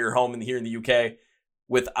 your home here in the UK?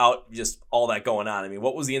 Without just all that going on? I mean,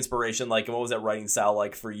 what was the inspiration like, and what was that writing style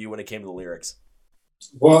like for you when it came to the lyrics?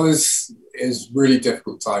 Well, it's really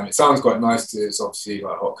difficult time. It sounds quite nice it's obviously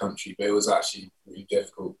like hot country, but it was actually really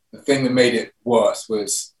difficult. The thing that made it worse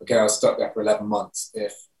was, I was stuck there for 11 months.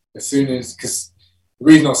 Because the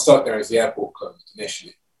reason I was stuck there is the airport closed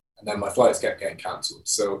initially, and then my flights kept getting cancelled.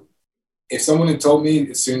 So if someone had told me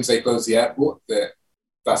as soon as they closed the airport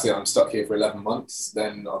that's it, I'm stuck here for 11 months,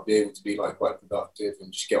 then I'll be able to be like quite productive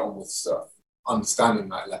and just get on with stuff, understanding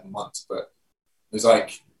that 11 months. But it was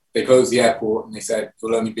like, they closed the airport and they said,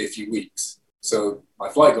 it'll only be a few weeks. So my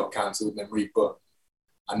flight got cancelled and then rebooked.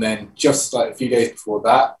 And then just like a few days before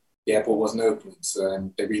that, the airport wasn't open. So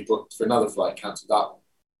then they rebooked for another flight, cancelled that one.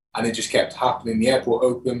 And it just kept happening. The airport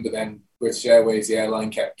opened, but then British Airways, the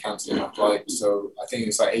airline, kept cancelling our flight. So I think it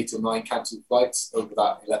was like 8 or 9 cancelled flights over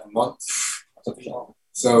that 11 months.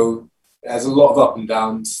 So there's a lot of up and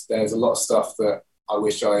downs. There's a lot of stuff that I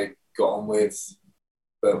wish I got on with,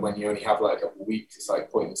 but when you only have like a couple of weeks, it's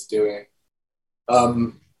like pointless doing. But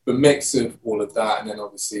mix of all of that, and then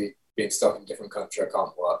obviously being stuck in a different country, I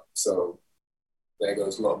can't work. So there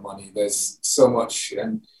goes a lot of money. There's so much,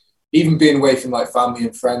 and even being away from like family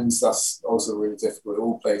and friends, that's also really difficult. It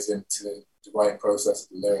all plays into the writing process of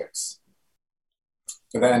the lyrics.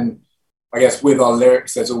 But then I guess with our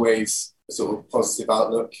lyrics, there's always sort of positive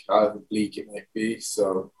outlook, however bleak it might be.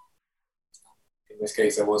 So in this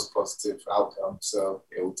case, there was a positive outcome, so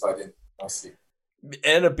it all tied in nicely. It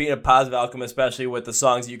ended up being a positive outcome, especially with the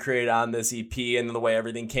songs you created on this EP and the way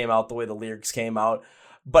everything came out, the way the lyrics came out.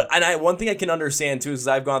 But one thing I can understand too is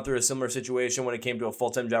I've gone through a similar situation when it came to a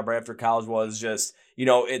full-time job right after college was just,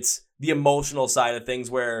 it's the emotional side of things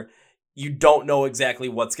where you don't know exactly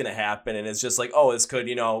what's going to happen. And it's just like, this could,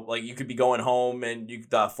 like you could be going home and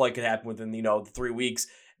the flight could happen within, the 3 weeks,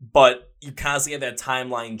 but you constantly have that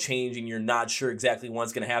timeline changing. You're not sure exactly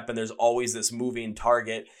what's going to happen. There's always this moving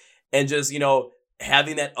target, and just,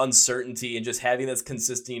 having that uncertainty and just having this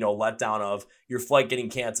consistent, letdown of your flight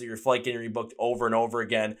getting canceled, your flight getting rebooked over and over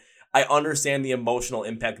again. I understand the emotional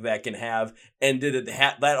impact that can have. And did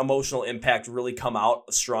that emotional impact really come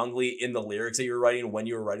out strongly in the lyrics that you were writing when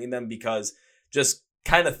you were writing them? Because just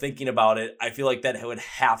kind of thinking about it, I feel like that would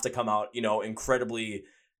have to come out, incredibly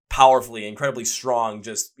powerfully, incredibly strong,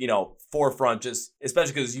 just, forefront, just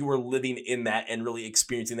especially because you were living in that and really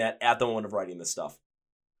experiencing that at the moment of writing this stuff.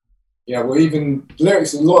 Yeah, well, even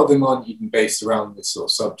lyrics, a lot of them aren't even based around this sort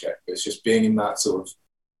of subject. It's just being in that sort of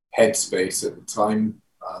headspace at the time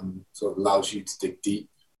sort of allows you to dig deep,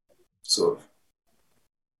 sort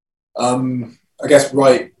of, I guess,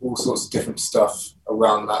 write all sorts of different stuff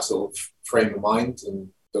around that sort of frame of mind and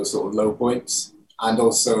those sort of low points, and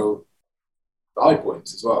also the high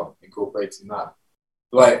points as well, incorporating that.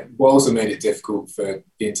 Like, what also made it difficult for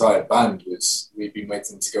the entire band was we'd been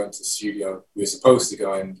waiting to go into the studio. We were supposed to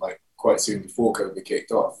go in like quite soon before COVID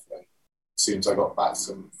kicked off, and as soon as I got back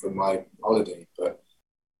from my holiday, but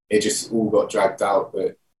it just all got dragged out.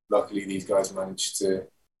 But luckily these guys managed to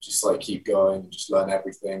just like keep going and just learn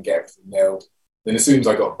everything, get everything nailed. Then as soon as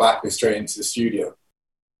I got back, we're straight into the studio.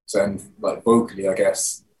 So then, like, vocally, I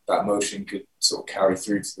guess that emotion could sort of carry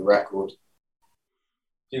through to the record.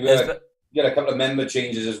 You had a couple of member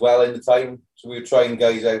changes as well in the time, so we were trying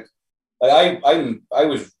guys out. Like I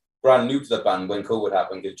was brand new to the band when COVID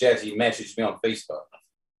happened because Jesse messaged me on Facebook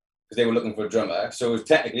because they were looking for a drummer. So it was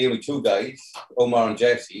technically only two guys, Omar and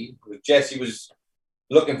Jesse. Jesse was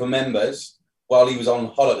looking for members while he was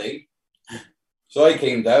on holiday. So I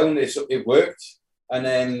came down, it worked. And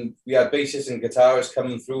then we had bassists and guitarists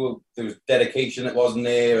coming through. There was dedication that wasn't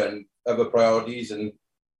there and other priorities. And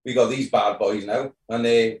we got these bad boys now. And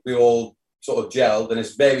we all sort of gelled. And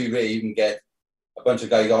it's very rare you can get a bunch of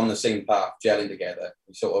guys on the same path gelling together.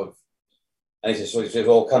 And it's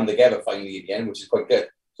all come together finally again, which is quite good.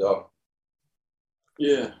 So,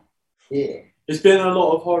 yeah. It's been a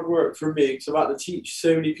lot of hard work for me because I've had to teach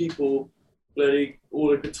so many people playing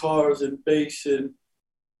all the guitars and bass, and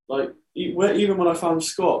like even when I found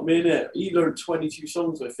Scott, he learned 22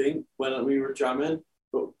 songs I think when we were jamming,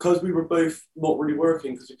 but because we were both not really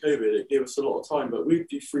working because of COVID, it gave us a lot of time. But we'd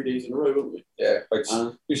do 3 days in a row, wouldn't we? Yeah,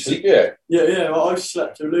 you sleep here. Yeah. Well, I've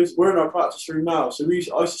slept here. We're in our practice room now, so I used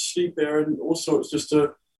to sleep here and all sorts just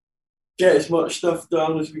to get as much stuff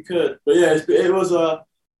done as we could. But yeah, COVID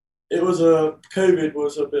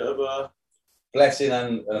was a bit of a blessing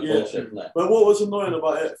and a bullshit, isn't it? But what was annoying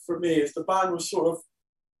about it for me is the band was sort of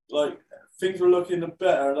like things were looking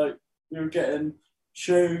better. Like we were getting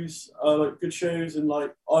shows, like good shows, and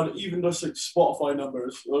like on even just like Spotify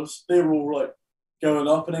numbers, they were all like going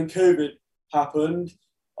up. And then COVID happened.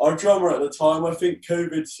 Our drummer at the time, I think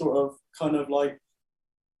COVID sort of kind of like,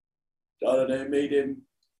 I don't know, made him.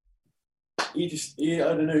 He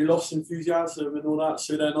lost enthusiasm and all that.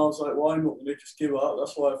 So then I was like, well, I'm not going to just give up.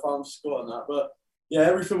 That's why I found Scott and that. But yeah,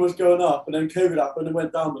 everything was going up, and then COVID happened and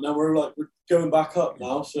went down. But now we're going back up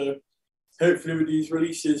now. So hopefully with these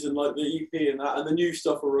releases and like the EP and that, and the new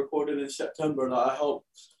stuff we're recording in September, that I help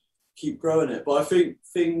keep growing it. But I think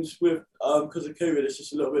things with because of COVID, it's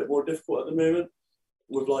just a little bit more difficult at the moment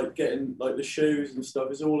with like getting like the shows and stuff.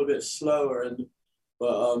 It's all a bit slower,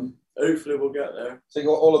 but hopefully we'll get there. So you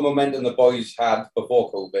got all the momentum the boys had before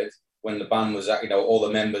COVID, when the band was at, all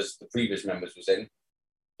the previous members was in.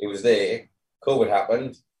 It was there. COVID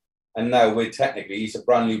happened, and now it's a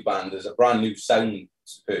brand new band. There's a brand new sound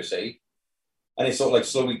per se, and it's sort of like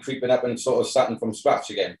slowly creeping up and sort of starting from scratch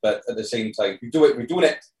again. But at the same time, we're doing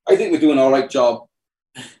it. I think we're doing an all right job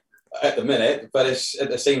at the minute. But it's at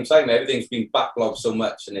the same time, everything's been backlogged so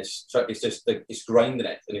much, and it's grinding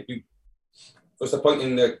it. And what's the point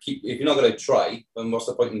if you're not going to try, then what's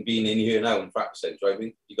the point in being in here now and practicing? Right? I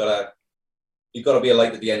mean, you got to be a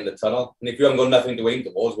light at the end of the tunnel. And if you haven't got nothing to aim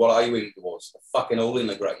towards, what are you aiming towards? A fucking hole in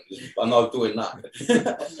the ground. I'm not doing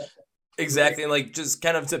that. Exactly. And like, just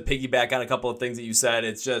kind of to piggyback on a couple of things that you said,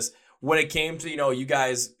 it's just when it came to, you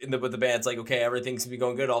guys with the band, it's like, okay, everything's going to be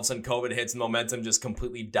going good. All of a sudden COVID hits and momentum just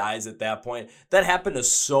completely dies at that point. That happened to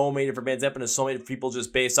so many different bands. That happened to so many people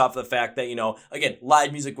just based off of the fact that, again,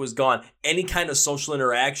 live music was gone. Any kind of social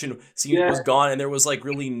interaction was gone. And there was like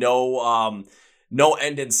really no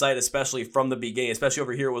end in sight, especially from the beginning, especially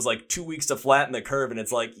over here. It was like 2 weeks to flatten the curve. And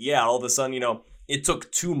it's like, all of a sudden, it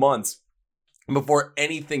took 2 months before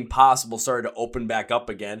anything possible started to open back up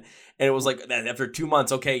again. And it was like, after 2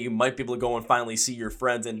 months, okay, you might be able to go and finally see your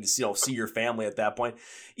friends and, see your family at that point.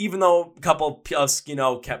 Even though a couple of us,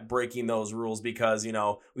 kept breaking those rules because,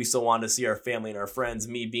 we still wanted to see our family and our friends,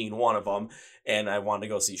 me being one of them. And I wanted to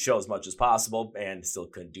go see shows as much as possible and still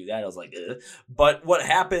couldn't do that. I was like, ugh. But what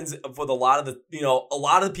happens with a lot of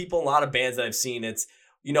the people, a lot of bands that I've seen, it's,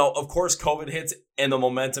 of course COVID hits and the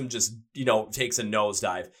momentum just, takes a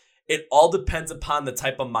nosedive. It all depends upon the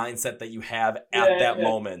type of mindset that you have at that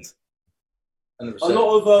moment. 100%. A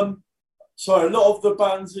lot of the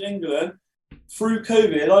bands in England through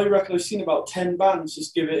COVID, I reckon I've seen about 10 bands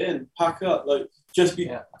just give it in, pack up. Like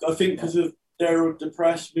I think because of they're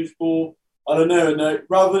depressed, miserable. I don't know, and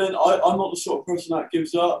rather than I'm not the sort of person that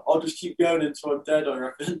gives up. I'll just keep going until I'm dead, I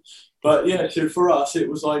reckon. But yeah, so for us, it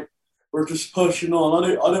was like we're just pushing on.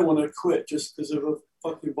 I don't want to quit just because of a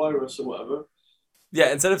fucking virus or whatever.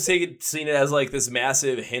 Yeah, instead of seeing it as like this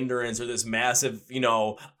massive hindrance or this massive,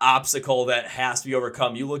 obstacle that has to be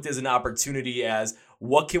overcome, you looked as an opportunity as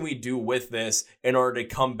what can we do with this in order to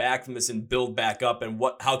come back from this and build back up, and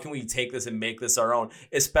how can we take this and make this our own,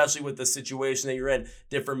 especially with the situation that you're in.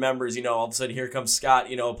 Different members, all of a sudden here comes Scott,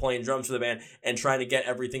 playing drums for the band and trying to get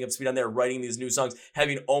everything up to speed on there, writing these new songs,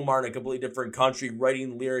 having Omar in a completely different country,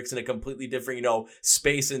 writing lyrics in a completely different,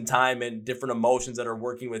 space and time and different emotions that are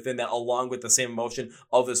working within that, along with the same emotion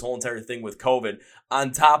of this whole entire thing with COVID. On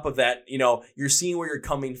top of that, you're seeing where you're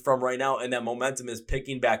coming from right now, and that momentum is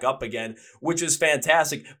picking back up again, which is fantastic.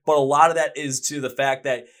 But a lot of that is to the fact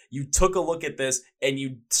that you took a look at this and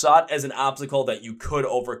you saw it as an obstacle that you could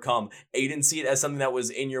overcome. You didn't see it as something that was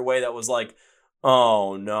in your way that was like,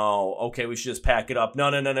 oh no, okay, we should just pack it up. No.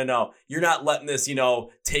 You're not letting this,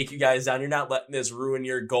 take you guys down. You're not letting this ruin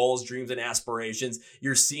your goals, dreams, and aspirations.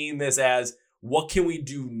 You're seeing this as, what can we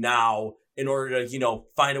do now in order to,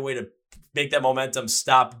 find a way to make that momentum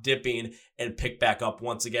stop dipping and pick back up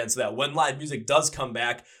once again, so that when live music does come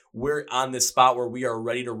back, we're on this spot where we are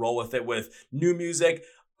ready to roll with it with new music,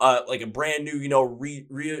 like a brand new,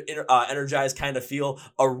 energized kind of feel,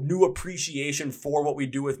 a new appreciation for what we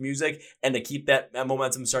do with music, and to keep that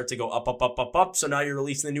momentum start to go up. So now you're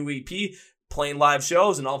releasing the new EP, playing live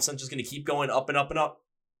shows, and all of a sudden just going to keep going up and up and up.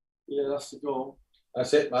 Yeah, that's the goal.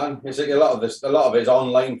 That's it, man. It's like a lot of it is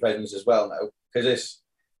online presence as well now, because it's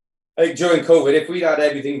like during COVID. If we'd had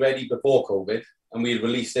everything ready before COVID and we'd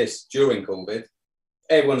released this during COVID,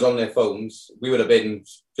 everyone's on their phones. We would have been, do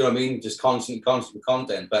you know what I mean? Just constant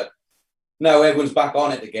content. But now everyone's back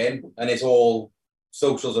on it again, and it's all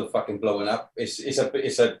socials are fucking blowing up.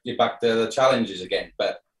 You're back to the challenges again.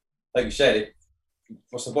 But like you said,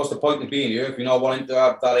 what's the point of being here if you're not wanting to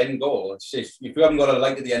have that end goal? It's just, if you haven't got a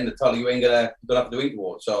light at the end of the tunnel, you ain't gonna have to do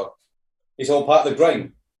towards. So it's all part of the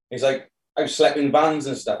grind. It's like I've slept in vans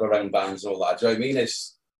and stuff around bands and all that. Do you know what I mean?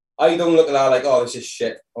 I don't look at that like, oh, this is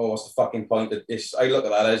shit. Oh, what's the fucking point of this? I look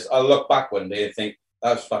at that as, I'll look back one day and think,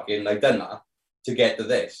 that's fucking, I've done that to get to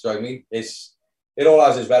this. So, I mean, it all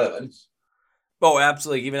has its relevance. Oh,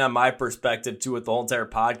 absolutely. Even on my perspective, too, with the whole entire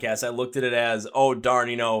podcast, I looked at it as, oh, darn,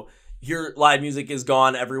 here live music is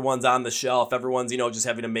gone. Everyone's on the shelf. Everyone's, just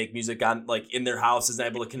having to make music on, like, in their houses and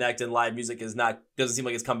able to connect, and live music doesn't seem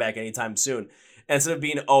like it's come back anytime soon. And instead of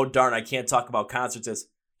being, oh, darn, I can't talk about concerts, it's,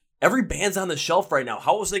 every band's on the shelf right now.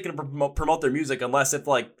 How else are they going to promote their music unless if,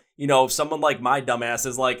 like, someone like my dumbass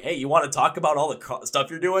is like, hey, you want to talk about all the stuff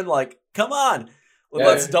you're doing? Like, come on.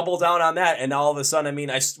 Let's double down on that. And all of a sudden, I mean,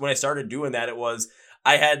 when I started doing that, it was,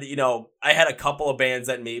 I had a couple of bands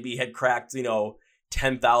that maybe had cracked,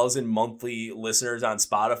 10,000 monthly listeners on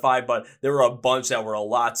Spotify, but there were a bunch that were a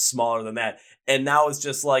lot smaller than that. And now it's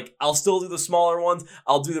just like, I'll still do the smaller ones.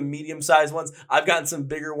 I'll do the medium-sized ones. I've gotten some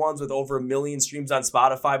bigger ones with over 1 million streams on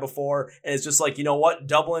Spotify before. And it's just like, you know what?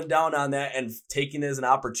 Doubling down on that and taking it as an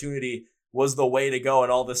opportunity was the way to go.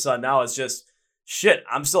 And all of a sudden now it's just, shit,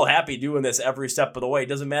 I'm still happy doing this every step of the way. It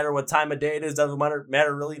doesn't matter what time of day it is. Doesn't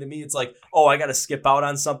matter really to me. It's like, oh, I got to skip out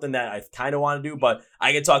on something that I kind of want to do, but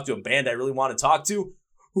I can talk to a band I really want to talk to.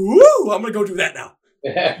 Woo! I'm going to go do that now.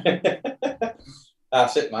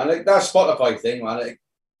 That's it, man. Like that Spotify thing, man. Like,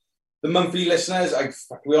 the monthly listeners,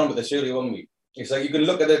 we were on with this earlier, weren't we? It's like you can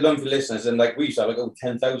look at the monthly listeners and like we used to have like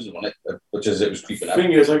 10,000 on it, which is it was creeping up. I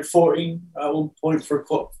think it was like 14 at one point for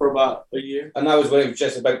about a year. And that was when it was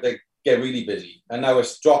just about to get really busy. And now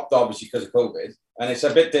it's dropped obviously because of COVID. And it's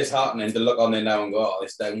a bit disheartening to look on there now and go, oh,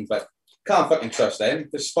 it's down. But can't fucking trust them.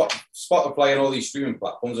 The Spotify and all these streaming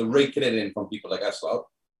platforms are raking it in from people like us, lot.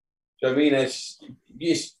 Do you know what I mean?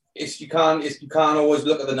 You can't always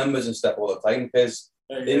look at the numbers and stuff all the time because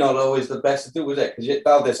they're not always the best to do, is it? Because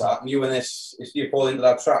that'll dishearten you and you fall into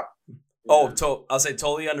that trap. Oh, I'll say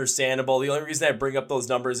totally understandable. The only reason I bring up those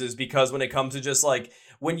numbers is because when it comes to just like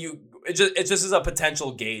it just is a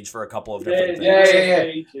potential gauge for a couple of different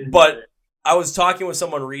things. Yeah. But I was talking with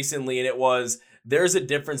someone recently, and it was, there's a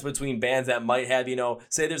difference between bands that might have,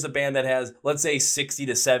 say there's a band that has, let's say 60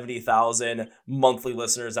 to 70,000 monthly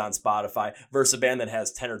listeners on Spotify versus a band that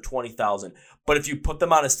has 10 or 20,000. But if you put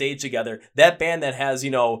them on a stage together, that band that has,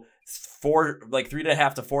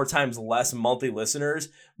 3.5 to 4 times less monthly listeners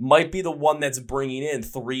might be the one that's bringing in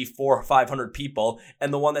 300, 400, 500 people.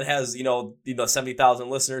 And the one that has, 70,000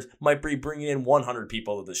 listeners might be bringing in 100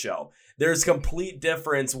 people to the show. There's complete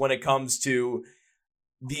difference when it comes to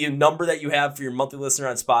the number that you have for your monthly listener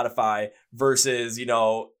on Spotify versus, you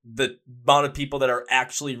know, the amount of people that are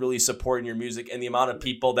actually really supporting your music and the amount of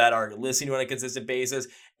people that are listening to it on a consistent basis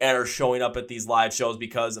and are showing up at these live shows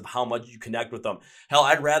because of how much you connect with them. Hell,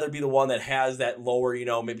 I'd rather be the one that has that lower, you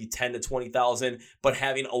know, maybe 10 to 20,000, but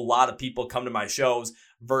having a lot of people come to my shows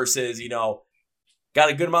versus, you know, got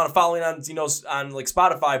a good amount of following on, you know, on like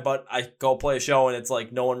Spotify, but I go play a show and it's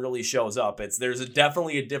like no one really shows up. There's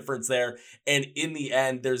definitely a difference there. And in the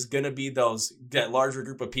end, there's going to be that larger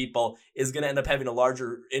group of people is going to end up having a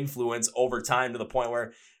larger influence over time to the point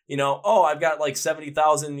where, you know, oh, I've got like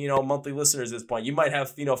 70,000, you know, monthly listeners at this point. You might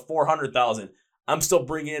have, you know, 400,000. I'm still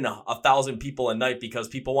bringing in 1,000 people a night because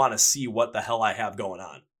people want to see what the hell I have going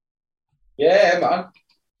on. Yeah, man.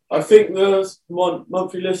 I think the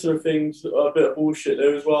monthly listener thing's a bit of bullshit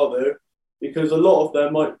there as well, though, because a lot of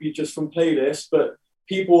them might be just from playlists, but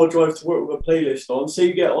people will drive to work with a playlist on. Say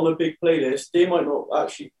you get on a big playlist, they might not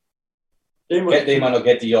actually. They might not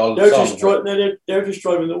get the old they're song. They're just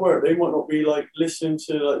driving to work. They might not be like listening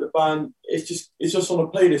to like the band. It's just on a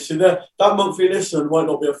playlist. So that monthly listener might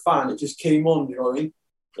not be a fan. It just came on. You know what I mean?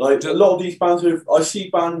 Like a lot of these bands, I see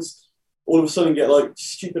bands all of a sudden get like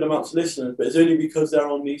stupid amounts of listeners, but it's only because they're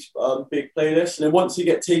on these big playlists. And then once they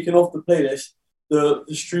get taken off the playlist, the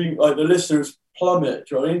stream, like the listeners plummet.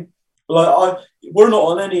 Do you know what I mean? Like we're not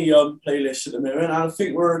on any playlists at the moment, and I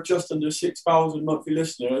think we're just under 6,000 monthly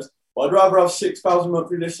listeners. But I'd rather have 6,000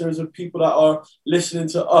 monthly listeners of people that are listening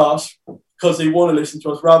to us because they want to listen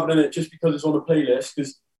to us, rather than it just because it's on a playlist.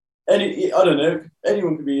 Because I don't know,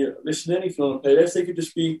 anyone could be listening to anything on a playlist. They could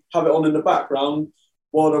just have it on in the background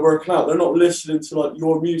while they're working out. They're not listening to like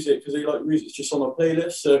your music because they like music just on a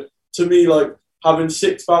playlist. So to me, like having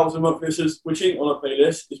 6,000 monthly listeners which ain't on a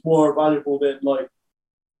playlist is more valuable than like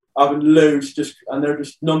having loads and they're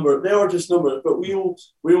just numbers. They are just numbers, but we all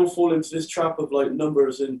fall into this trap of like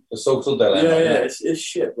numbers and the social dilemma. Yeah, it's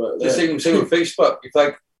shit. But the same with Facebook. It's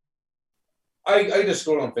like I just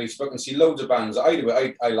scroll on Facebook and see loads of bands I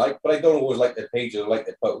like, but I don't always like their pages or like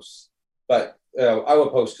their posts. But our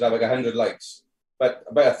post could have like 100 likes. But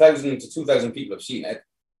about 1,000 to 2,000 people have seen it.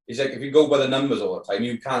 It's like if you go by the numbers all the time,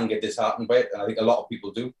 you can get disheartened by it, and I think a lot of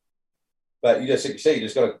people do. But you just, like you say, you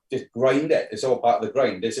just got to just grind it. It's all part of the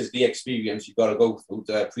grind. This is the experience you've got to go through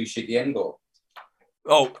to appreciate the end goal.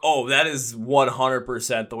 Oh, that is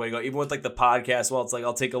 100% the way to go. Even with like the podcast, well, it's like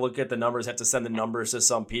I'll take a look at the numbers, have to send the numbers to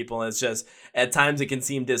some people, and it's just at times it can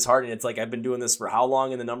seem disheartening. It's like I've been doing this for how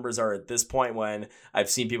long, and the numbers are at this point when I've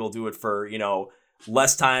seen people do it for, you know,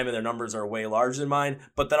 less time and their numbers are way larger than mine.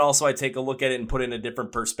 But then also I take a look at it and put it in a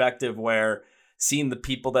different perspective where seeing the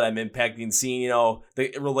people that I'm impacting, seeing, you know,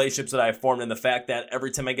 the relationships that I've formed, and the fact that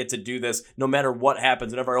every time I get to do this, no matter what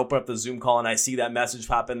happens, whenever I open up the Zoom call and I see that message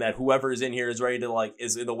pop in that whoever is in here is ready to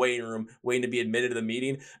is in the waiting room, waiting to be admitted to the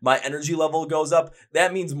meeting, my energy level goes up.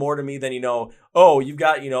 That means more to me than, you know, oh, you've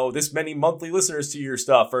got, you know, this many monthly listeners to your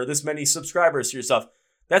stuff or this many subscribers to your stuff.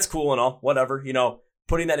 That's cool and all, whatever, you know,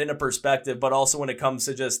 putting that into perspective. But also when it comes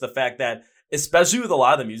to just the fact that, especially with a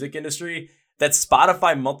lot of the music industry, that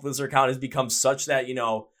Spotify monthly listener count has become such that, you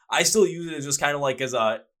know, I still use it as just kind of like as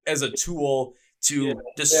a tool to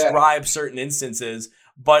describe certain instances.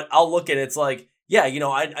 But I'll look at it, it's like, yeah, you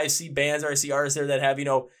know, I see bands or I see artists there that have, you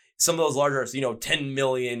know, some of those larger artists, you know, 10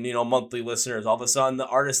 million, you know, monthly listeners. All of a sudden, the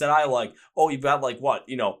artists that I like, oh, you've got like what,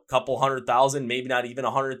 you know, a couple 100,000, maybe not even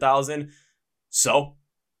 100,000. So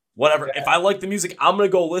whatever. Yeah. If I like the music, I'm going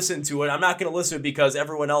to go listen to it. I'm not going to listen to it because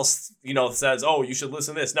everyone else, you know, says, oh, you should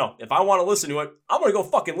listen to this. No, if I want to listen to it, I'm going to go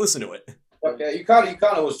fucking listen to it. Okay, you can't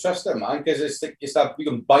always trust them, man, because it's that you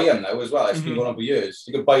can buy them now as well. It's been going on for years.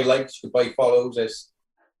 You can buy likes, you can buy follows.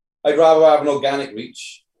 I'd rather have an organic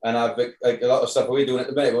reach and have like a lot of stuff we're doing at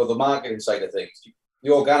the minute with the marketing side of things.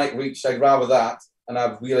 The organic reach, I'd rather that and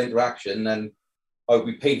have real interaction than I'd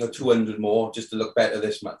be paid for 200 more just to look better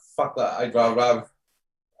this month. Fuck that. I'd rather have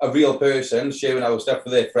a real person sharing our stuff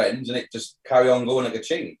with their friends and it just carry on going like a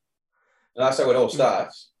chain. And that's how it all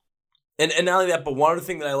starts. And not only that, but one other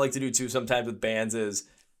thing that I like to do too sometimes with bands is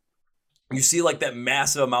you see like that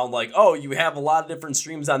massive amount, like, oh, you have a lot of different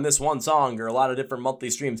streams on this one song or a lot of different monthly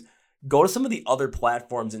streams. Go to some of the other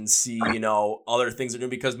platforms and see, you know, other things they're doing,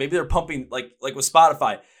 because maybe they're pumping, like with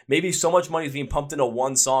Spotify, maybe so much money is being pumped into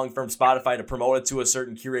one song from Spotify to promote it to a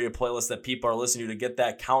certain curated playlist that people are listening to get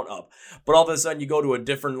that count up. But all of a sudden you go to a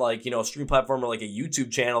different, like, you know, stream platform or like a YouTube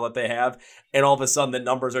channel that they have, and all of a sudden the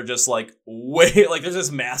numbers are just like way, like there's this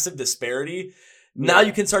massive disparity. Now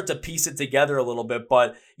you can start to piece it together a little bit,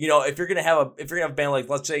 but you know, if you're gonna have a band like,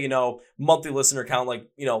 let's say, you know, monthly listener count, like,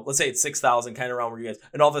 you know, let's say it's 6,000, kind of around where you guys,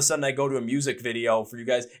 and all of a sudden I go to a music video for you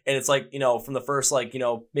guys, and it's like, you know, from the first, like, you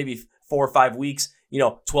know, maybe 4 or 5 weeks,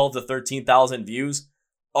 12 to 13,000 views.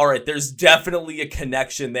 All right, there's definitely a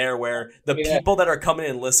connection there where the people that are coming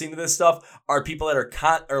in and listening to this stuff are people that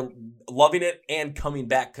are loving it and coming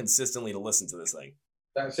back consistently to listen to this thing.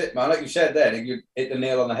 That's it, man. Like you said there, you hit the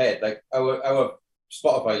nail on the head. Like our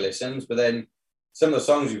Spotify listens, but then some of the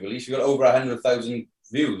songs you release, you got over 100,000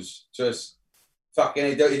 views. So it's fucking,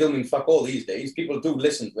 it don't mean fuck all these days. People do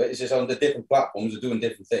listen to it. It's just on the different platforms, they're doing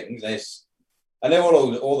different things. And then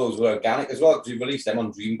all those were organic as well, because we released them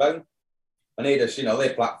on Dreambound. And they just,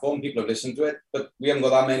 their platform, people have listened to it, but we haven't got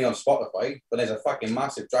that many on Spotify, but there's a fucking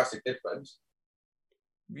massive, drastic difference.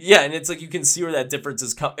 Yeah, and it's like you can see where that difference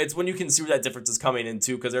is it's when you can see where that difference is coming in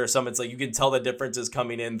too, because there are some, it's like you can tell the difference is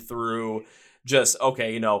coming in through just,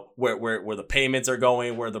 okay, where the payments are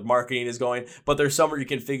going, where the marketing is going, but there's some where you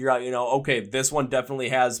can figure out, okay, this one definitely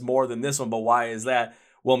has more than this one, but why is that?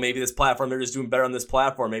 Well, maybe this platform, they're just doing better on this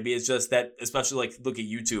platform. Maybe it's just that, especially like look at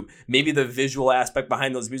YouTube, maybe the visual aspect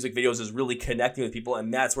behind those music videos is really connecting with people,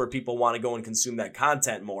 and that's where people want to go and consume that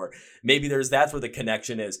content more. Maybe that's where the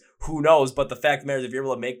connection is. Who knows? But the fact of the matter is, if you're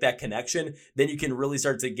able to make that connection, then you can really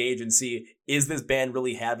start to gauge and see, is this band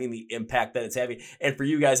really having the impact that it's having? And for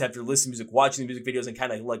you guys, after listening to music, watching the music videos, and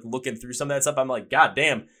kind of like looking through some of that stuff, I'm like, God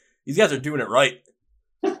damn, these guys are doing it right.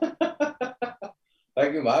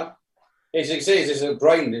 Thank you, man. It's a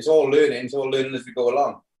grind. It's all learning. It's all learning as we go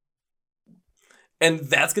along. And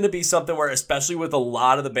that's going to be something where, especially with a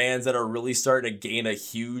lot of the bands that are really starting to gain a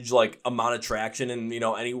huge amount of traction and,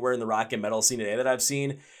 anywhere in the rock and metal scene today that I've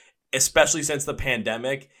seen, especially since the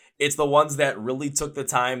pandemic, it's the ones that really took the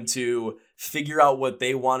time to figure out what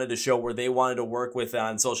they wanted to show, where they wanted to work with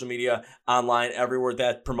on social media, online, everywhere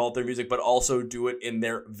that promote their music, but also do it in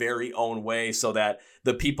their very own way so that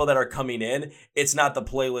the people that are coming in, it's not the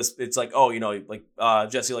playlist. It's like,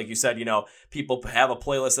 Jesse, like you said, people have a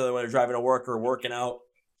playlist when they're driving to work or working out,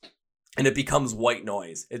 and it becomes white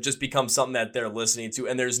noise. It just becomes something that they're listening to,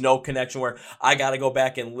 and there's no connection where I got to go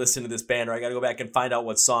back and listen to this band, or I got to go back and find out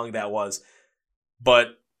what song that was.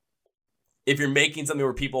 But if you're making something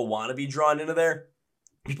where people want to be drawn into there,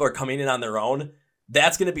 people are coming in on their own,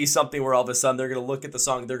 that's going to be something where all of a sudden they're going to look at the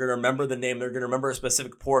song, they're going to remember the name, they're going to remember a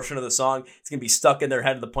specific portion of the song. It's going to be stuck in their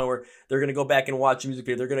head to the point where they're going to go back and watch a music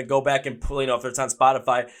video. They're going to go back and pull, if it's on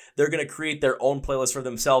Spotify, they're going to create their own playlist for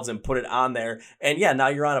themselves and put it on there. And yeah, now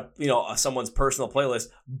you're on someone's personal playlist,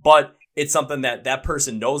 but it's something that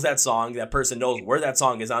person knows that song, that person knows where that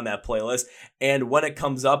song is on that playlist, and when it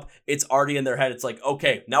comes up, it's already in their head. It's like,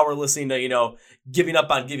 okay, now we're listening to, Giving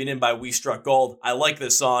Up on Giving In by We Struck Gold. I like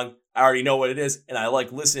this song. I already know what it is, and I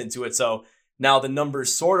like listening to it. So now the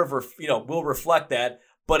numbers sort of, will reflect that,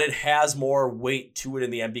 but it has more weight to it in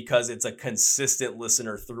the end because it's a consistent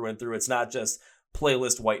listener through and through. It's not just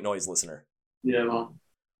playlist white noise listener. Yeah, man.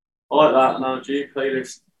 I like that analogy,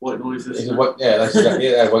 playlist white noise listener. That's exactly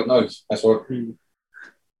it. White noise. That's what. Yeah,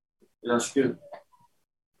 that's good.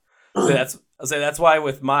 So that's why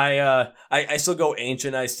with my I still go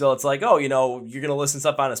ancient. It's like, oh, you're gonna listen to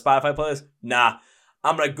stuff on a Spotify playlist. Nah,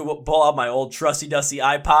 I'm gonna go pull out my old trusty dusty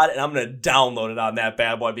iPod and I'm gonna download it on that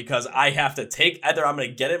bad boy, because I have to either I'm gonna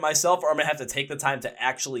get it myself or I'm gonna have to take the time to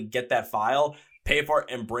actually get that file, pay for it,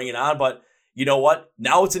 and bring it on. But you know what?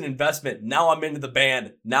 Now it's an investment. Now I'm into the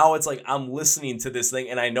band. Now it's like I'm listening to this thing,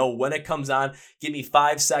 and I know when it comes on, give me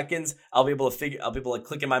 5 seconds. I'll be able to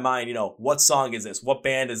click in my mind, what song is this? What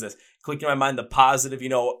band is this? Click in my mind the positive,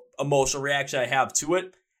 emotional reaction I have to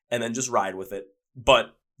it, and then just ride with it.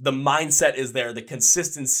 But the mindset is there, the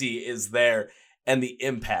consistency is there, and the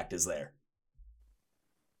impact is there.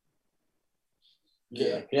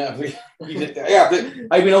 Yeah. I've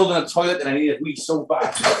been holding a toilet and I need a wee so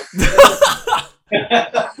bad. Fuck.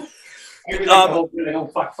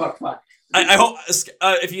 I hope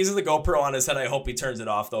if he uses the GoPro on his head, I hope he turns it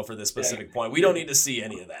off though for this specific point. We don't need to see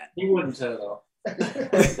any of that. He wouldn't turn it off.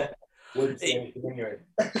 He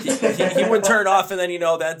wouldn't turn it off, and then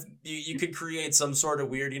that you could create some sort of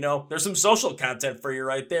weird, there's some social content for you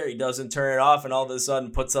right there. He doesn't turn it off, and all of a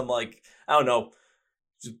sudden put some I don't know,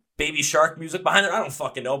 Baby Shark music behind it. I don't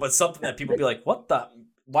fucking know, but something that people be like, what the?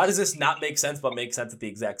 Why does this not make sense, but make sense at the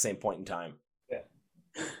exact same point in time? Yeah.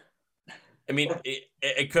 I mean,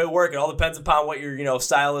 it could work. It all depends upon what your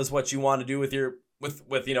style is, what you want to do with your with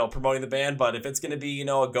promoting the band. But if it's going to be a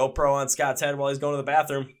GoPro on Scott's head while he's going to the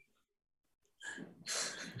bathroom,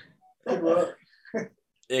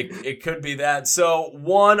 it could be that. So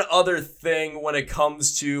one other thing when it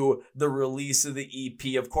comes to the release of the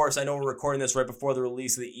EP, of course, I know we're recording this right before the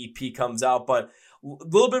release of the EP comes out, but a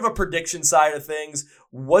little bit of a prediction side of things.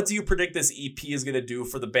 What do you predict this EP is going to do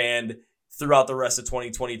for the band throughout the rest of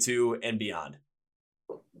 2022 and beyond?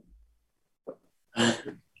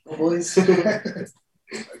 boys.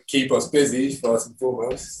 Keep us busy, first and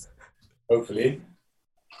foremost. Hopefully.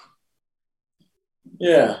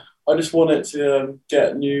 Yeah, I just wanted to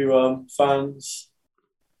get new fans.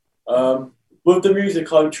 With the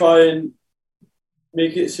music, I'm trying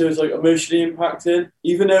make it so it's like emotionally impacting.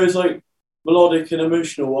 Even though it's like melodic and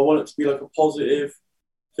emotional, I want it to be like a positive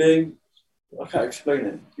thing. I can't explain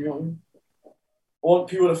it. You know what I mean? I want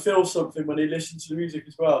people to feel something when they listen to the music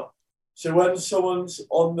as well. So when someone's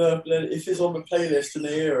if it's on the playlist and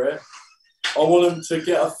they hear it, I want them to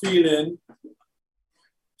get a feeling.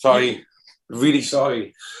 Sorry, really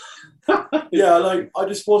sorry. Yeah, like I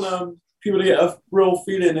just want people to get a real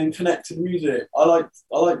feeling and connect to the music. I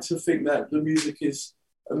like to think that the music is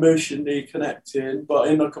emotionally connecting, but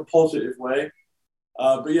in like a positive way.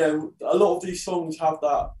 But yeah, a lot of these songs have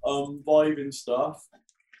that vibe and stuff.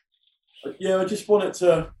 But yeah, I just want it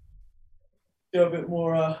to go a bit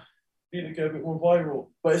more, go a bit more viral.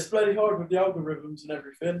 But it's bloody hard with the algorithms and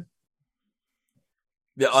everything.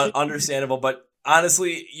 Yeah, understandable. But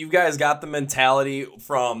honestly, you guys got the mentality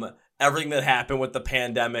from everything that happened with the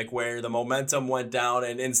pandemic where the momentum went down,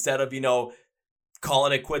 and instead of,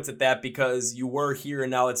 calling it quits at that because you were here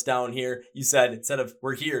and now it's down here, you said, instead of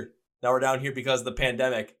we're here, now we're down here because of the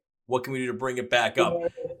pandemic, what can we do to bring it back up?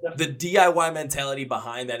 The DIY mentality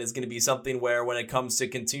behind that is going to be something where when it comes to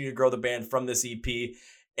continue to grow the band from this EP,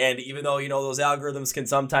 and even though, those algorithms can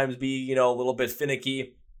sometimes be, a little bit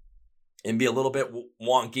finicky and be a little bit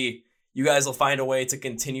wonky, you guys will find a way to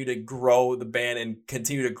continue to grow the band and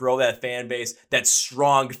continue to grow that fan base, that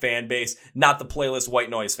strong fan base, not the playlist white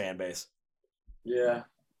noise fan base. Yeah.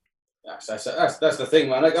 That's the thing,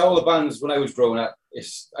 man. Like all the bands when I was growing up,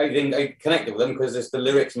 I think I connected with them because it's the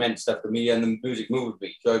lyrics meant stuff to me and the music moved me.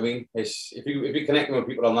 Do you know what I mean? It's if you connect with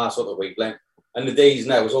people on that sort of wavelength, and the days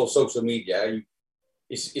now it's all social media.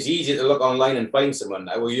 It's easy to look online and find someone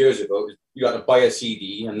now. Well, years ago you had to buy a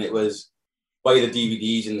CD and it was buy the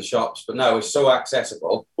DVDs in the shops, but now it's so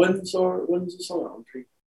accessible. When's the song out?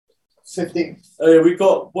 15th. We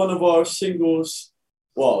got one of our singles.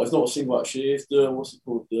 Well, it's not a single actually. It's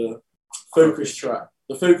the focus track.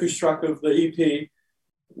 The focus track of the EP.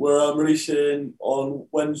 We're releasing on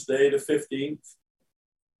Wednesday, the 15th.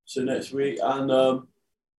 So next week, and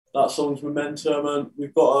that song's Momentum. And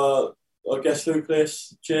we've got a guest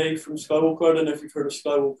vocalist, Jay from Skywalker. I don't know if you've heard of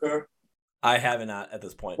Skywalker. I haven't at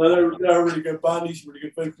this point. They're a really good band. He's a really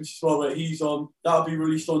good vocalist as well. But that'll be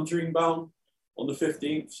released on Dreambound on the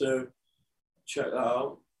 15th. So check that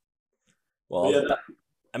out. Well,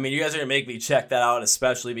 you guys are gonna make me check that out,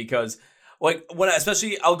 especially because,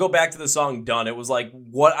 I'll go back to the song "Done." It was like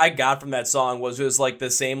what I got from that song was just like the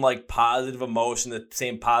same positive emotion, the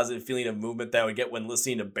same positive feeling of movement that I would get when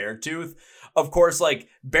listening to Beartooth. Of course,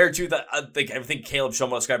 Beartooth, I think Caleb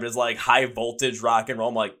Shomo described it as high voltage rock and roll.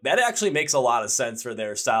 I'm like, that actually makes a lot of sense for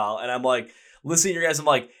their style. And I'm listening to you guys, I'm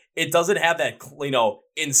it doesn't have that,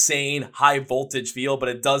 insane high voltage feel, but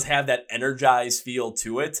it does have that energized feel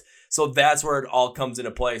to it. So that's where it all comes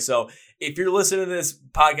into play. So if you're listening to this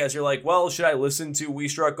podcast, you're like, well, should I listen to We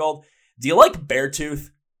Struck Gold? Do you like Beartooth?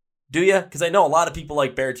 Do you? Because I know a lot of people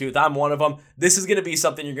like Beartooth. I'm one of them. This is going to be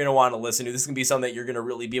something you're going to want to listen to. This is going to be something that you're going to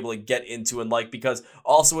really be able to get into and because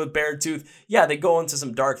also with Beartooth, yeah, they go into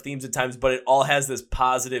some dark themes at times, but it all has this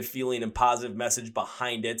positive feeling and positive message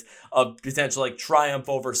behind it of potential triumph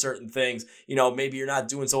over certain things. Maybe you're not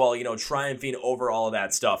doing so well, triumphing over all of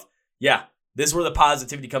that stuff. Yeah, this is where the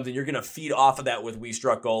positivity comes in. You're going to feed off of that with We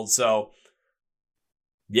Struck Gold. So,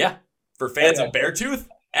 yeah, for fans of Beartooth,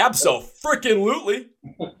 abso-freaking-lutely.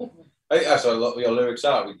 I think that's what a lot of your lyrics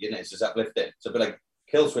are. It's just uplifting. It's a bit like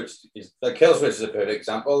Killswitch. Killswitch is a perfect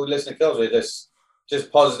example. We listen to Killswitch, it's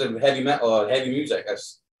just positive heavy metal or heavy music. I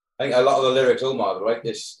think a lot of the lyrics all are right.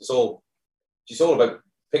 It's all about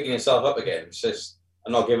picking yourself up again. It's just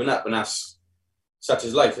and not giving up, and that's such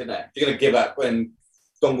is life, isn't it? If you're gonna give up when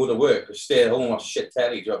don't go to work or stay at home or shit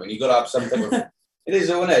telly, do you know what I mean? You gotta have something. It is,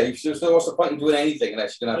 isn't it? So what's the point in doing anything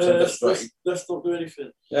unless you're gonna have something right? Let's not do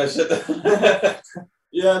anything. Yeah,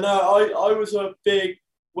 Yeah, no, I was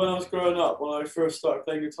when I was growing up, when I first started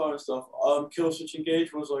playing guitar and stuff, Killswitch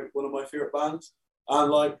Engage was one of my favourite bands.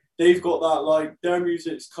 And they've got that their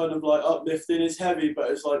music's kind of uplifting, it's heavy,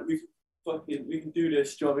 but it's we can do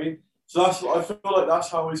this, do you know what I mean? So that's what I feel that's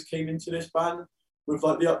how I always came into this band with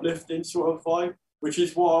the uplifting sort of vibe, which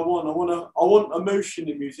is what I want. I want emotion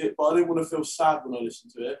in music, but I don't want to feel sad when I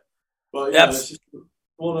listen to it. But yeah, it's just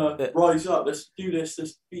want to rise up, let's do this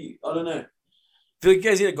beat, I don't know. I feel like you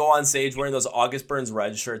guys need to go on stage wearing those August Burns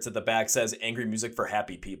Red shirts at the back says "Angry Music for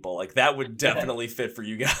Happy People." That would definitely fit for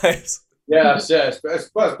you guys. Yeah,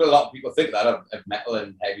 but a lot of people think that of metal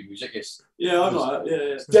and heavy music. It's Yeah, I know. Yeah.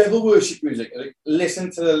 it's devil worship music. Like,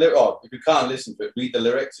 listen to the lyrics. Oh, if you can't listen to it, read the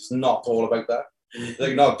lyrics. It's not all about that.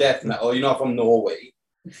 Like, not death metal. You're not from Norway.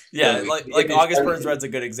 Yeah, So like August Burns Red's a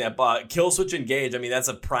good example. Killswitch Engage, I mean, that's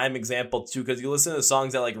a prime example too, because you listen to the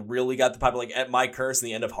songs that like really got the popular, like At My Curse and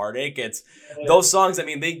The End of Heartache. It's those songs, I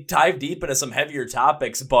mean, they dive deep into some heavier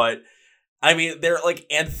topics, but I mean, they're like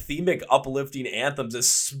anthemic, uplifting anthems,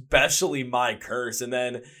 especially My Curse. And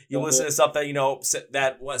then you listen to stuff that, you know,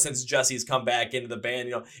 since Jesse's come back into the band,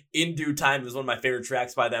 you know, In Due Time is one of my favorite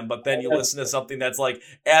tracks by them. But then you listen to something that's like,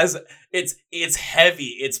 as it's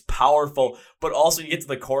heavy, it's powerful, but also you get to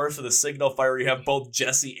the chorus of The Signal Fire, where you have both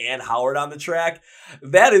Jesse and Howard on the track.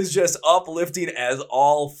 That is just uplifting as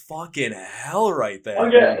all fucking hell right there. I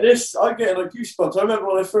get like goosebumps. I remember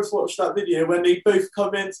when I first watched that video when they both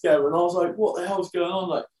come in together, and I was like, "What the hell's going on?"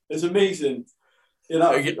 Like, it's amazing. Yeah,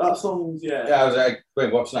 that song's Yeah, I was like,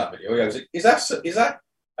 when watching that video, I was like, "Is that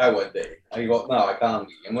Howard Day?" And he goes, "No, I can't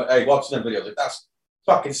be." And I watching the video, I was like, "That's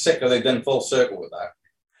fucking sick." They've done full circle with that.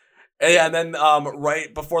 Yeah, and then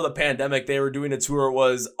right before the pandemic, they were doing a tour. It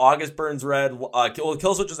was August Burns Red.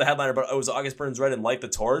 Killswitch was the headliner, but it was August Burns Red and Light the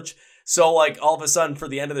Torch. So, like, all of a sudden, for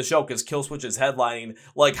the end of the show, because Killswitch is headlining,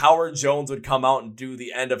 like, Howard Jones would come out and do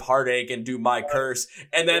The End of Heartache and do My Curse.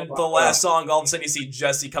 And then the last song, all of a sudden, you see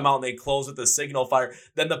Jesse come out and they close with The Signal Fire.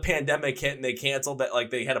 Then the pandemic hit and they canceled that. Like,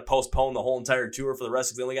 they had to postpone the whole entire tour for the rest,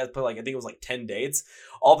 because they only got to play, like, I think it was like 10 dates.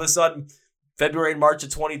 All of a sudden, February and March of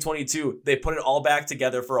 2022, they put it all back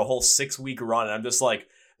together for a whole 6-week run. And I'm just like,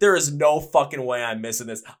 there is no fucking way I'm missing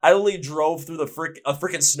this. I literally drove through a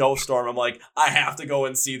freaking snowstorm. I'm like, I have to go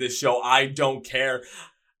and see this show. I don't care.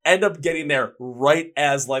 End up getting there right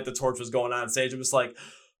as Light the Torch was going on stage. I'm just like,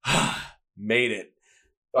 made it.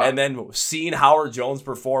 Wow. And then seeing Howard Jones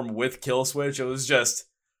perform with Killswitch, it was just,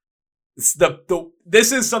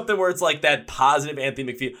 this is something where it's like that positive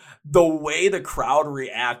anthemic feel. The way the crowd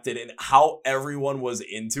reacted and how everyone was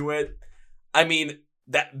into it. I mean,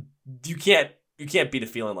 that you can't beat a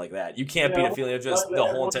feeling like that. You can't beat a feeling of just the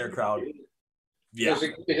whole entire crowd. Yeah.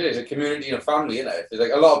 It is a community and a family, isn't it? There's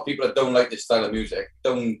like a lot of people that don't like this style of music.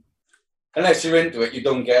 Unless you're into it, you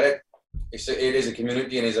don't get it. It is a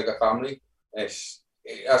community and it's like a family. That's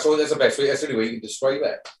the best way. That's the only way you can describe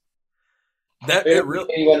it.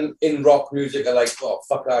 Anyone in rock music are like, oh,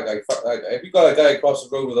 fuck that guy. If you've got a guy across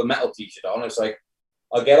the road with a metal t-shirt on, it's like,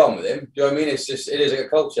 I'll get on with him. Do you know what I mean? It is like a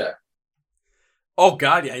culture. Oh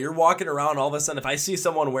God, yeah. You're walking around, all of a sudden, if I see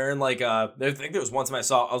someone wearing like I think there was one time I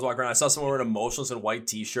was walking around, I saw someone wearing a Motionless and white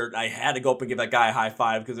t-shirt, and I had to go up and give that guy a high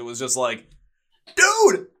five, because it was just like,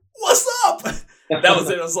 dude, what's up? That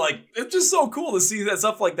was it. It was like, it's just so cool to see that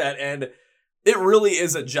stuff like that. And it really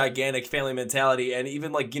is a gigantic family mentality, and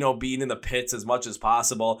even like, you know, being in the pits as much as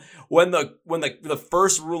possible. When the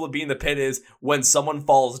first rule of being in the pit is when someone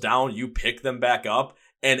falls down, you pick them back up,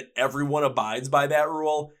 and everyone abides by that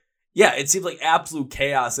rule. Yeah, it seems like absolute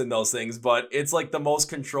chaos in those things, but it's like the most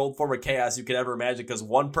controlled form of chaos you could ever imagine, because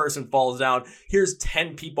one person falls down, here's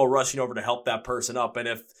 10 people rushing over to help that person up, and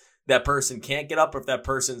if that person can't get up, or if that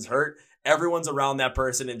person's hurt, everyone's around that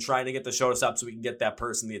person and trying to get the show to stop so we can get that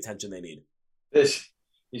person the attention they need.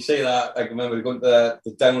 You say that, I remember going to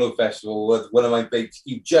the Download Festival with one of my mates.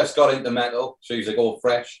 He just got into metal, so he's like all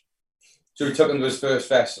fresh. So we took him to his first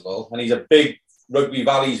festival, and he's a big Rugby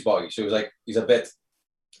Valleys boy, so it was like, he's a bit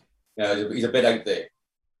out there.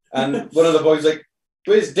 And one of the boys was like,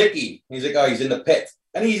 where's Dickie? He's like, oh, he's in the pit.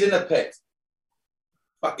 And he's in the pit.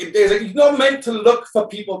 Fucking days, like, he's not meant to look for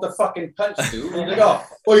people to fucking punch, dude. He's like, oh,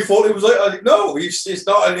 he thought it was like, I was like, no, it's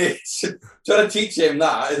not. And it's trying to teach him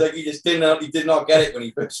that. It's like, he did not get it when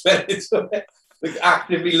he first met it. So, like,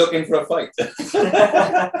 actively looking for a fight. It's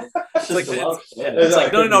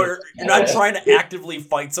like, no, you're not trying to actively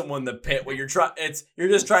fight someone in the pit. What you're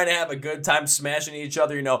just trying to have a good time smashing each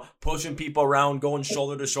other, you know, pushing people around, going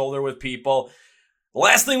shoulder to shoulder with people. The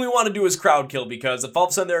last thing we want to do is crowd kill, because if all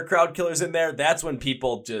of a sudden there are crowd killers in there, that's when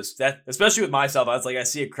people especially with myself, I was like, I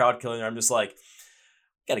see a crowd killer and I'm just like,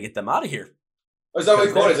 got to get them out of here. Is that what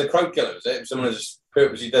you call it? Is a crowd killer? Is it? Someone who just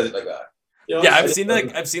purposely does it like that? Yeah, I've seen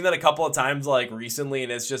that a couple of times, like recently,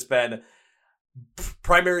 and it's just been,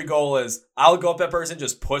 primary goal is I'll go up that person,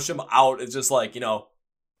 just push them out. It's just like, you know,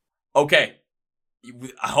 okay,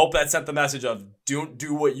 I hope that sent the message of don't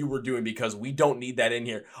do what you were doing, because we don't need that in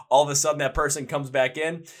here. All of a sudden that person comes back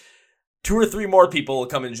in, 2 or 3 more people will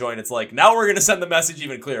come and join. It's like, now we're going to send the message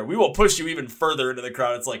even clearer. We will push you even further into the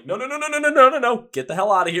crowd. It's like, no. Get the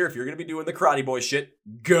hell out of here. If you're going to be doing the karate boy shit,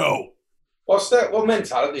 go. What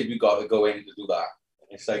mentality have you got to go in to do that?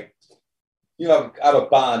 It's like, you have a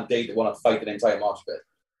bad date that want to fight an entire mosh pit.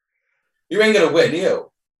 You ain't gonna win, you.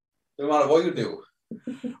 No matter what you do.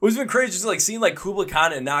 It was been crazy just like seeing like Kublai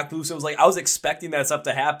Khan and Knocked Loose. It was like I was expecting that stuff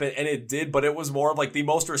to happen, and it did, but it was more of like the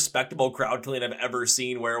most respectable crowd killing I've ever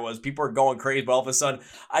seen, where it was people are going crazy, but all of a sudden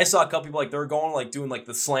I saw a couple people like they were going like doing like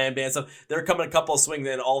the slam dance stuff. They're coming a couple of swings,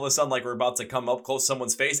 and all of a sudden like we're about to come up close to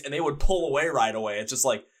someone's face, and they would pull away right away. It's just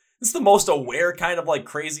like it's the most aware kind of like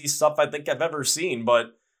crazy stuff I think I've ever seen,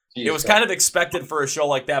 but. It was kind of expected for a show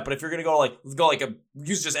like that, but if you're gonna go like let's go like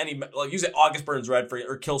use just any like use it August Burns Red for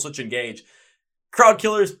or Kill Switch Engage, crowd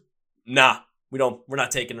killers, nah, we're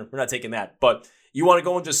not taking that. But you want to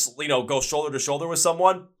go and just go shoulder to shoulder with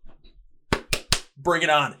someone, bring it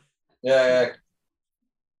on. Yeah.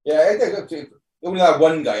 I think only that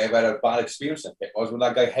one guy I've had a bad experience with was when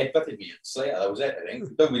that guy headbutted me at Slayer. That was it. I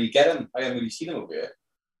think don't really get him. I haven't really seen him over here.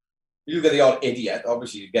 You get the odd idiot,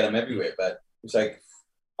 obviously you get him everywhere, but it's like.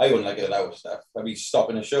 I wouldn't like it at our stuff. I'd be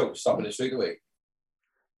stopping the show, stopping it straight away.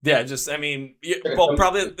 Yeah,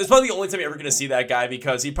 probably it's probably the only time you're ever going to see that guy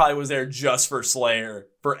because he probably was there just for Slayer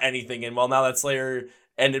for anything. And well, now that Slayer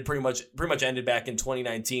ended pretty much ended back in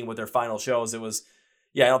 2019 with their final shows, it was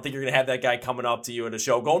I don't think you're going to have that guy coming up to you at a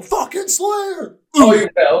show going fucking Slayer. Oh, you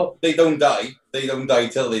will. They don't die. They don't die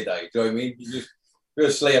till they die. Do you know what I mean? You're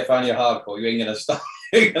a Slayer fan, you're hardcore. You ain't going to stop.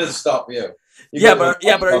 You ain't going to stop you. But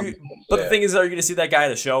the thing is, are you going to see that guy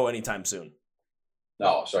at a show anytime soon?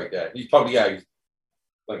 No, sorry, yeah. He's probably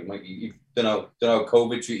you don't know how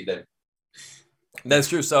COVID treated him. That's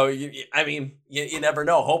true. So you never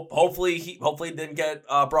know. Hopefully he didn't get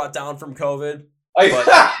brought down from COVID.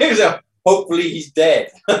 Hopefully he's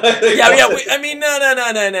dead. No.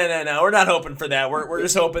 We're not hoping for that. We're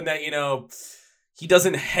just hoping that he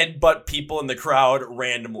doesn't headbutt people in the crowd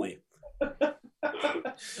randomly.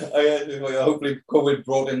 Hopefully COVID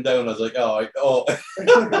brought him down. I was like,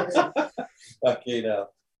 okay now.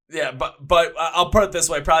 Yeah, but I'll put it this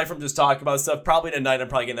way, probably from just talking about stuff, probably tonight I'm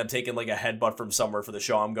probably gonna end up taking like a headbutt from somewhere for the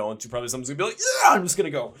show I'm going to. Probably someone's gonna be like, yeah, I'm just gonna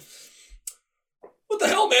go, what the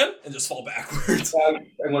hell, man? And just fall backwards.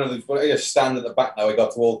 I'm one of those, I just stand at the back now. I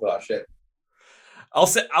got too old for that shit. I'll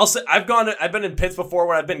say I've been in pits before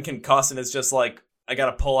when I've been concussed and it's just like I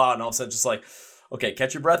gotta pull out and all of a sudden just like, okay,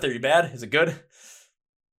 catch your breath. Are you bad? Is it good?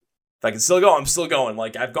 If I can still go, I'm still going.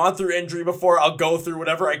 Like, I've gone through injury before. I'll go through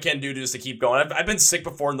whatever I can do just to keep going. I've been sick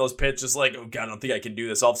before in those pits, just like, oh, God, I don't think I can do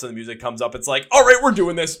this. All of a sudden, the music comes up. It's like, all right, we're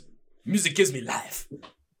doing this. Music gives me life.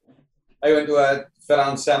 I went to Phil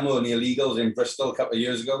Anselmo and the Illegals in Bristol a couple of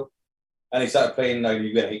years ago, and they started playing, now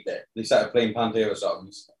you're going to hate that, they started playing Pantera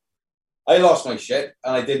songs. I lost my shit,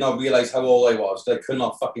 and I did not realise how old I was. I could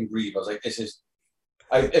not fucking breathe. I was like,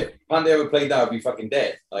 if Pantera played now, I'd be fucking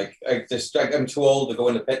dead. Like, I'm too old to go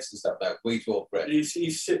in the pits and stuff now. Way too old for it.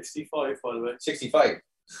 He's 65, by the way. 65.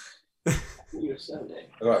 You're 70.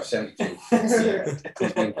 All right, 72.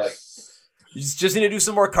 You just need to do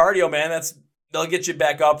some more cardio, man. They'll get you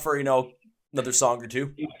back up for, another song or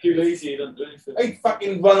two. You're too lazy, you don't do anything. I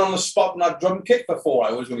fucking run on the spot and I drum kick for 4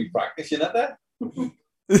 hours when we practice, you know that?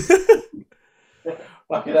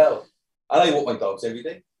 Fucking hell. And I walk my dogs every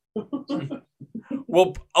day.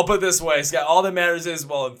 Well, I'll put it this way, Scott. All that matters is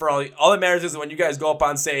when you guys go up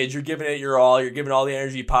on stage, you're giving it your all, you're giving all the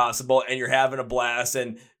energy possible, and you're having a blast.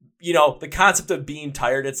 And the concept of being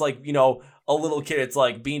tired, it's like a little kid. It's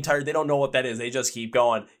like being tired. They don't know what that is. They just keep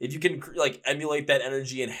going. If you can emulate that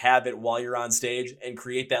energy and have it while you're on stage and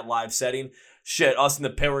create that live setting. Shit, us in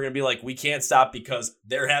the pit, we're going to be like, we can't stop because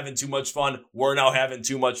they're having too much fun. We're now having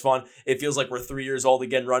too much fun. It feels like we're 3 years old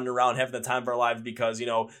again, running around, having the time of our lives because,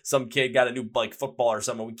 some kid got a new, football or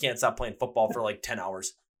something. We can't stop playing football for, 10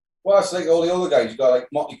 hours. Well, it's like all the other guys. You got,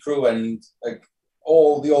 Motley Crue and,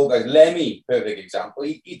 all the old guys. Lemmy, perfect example.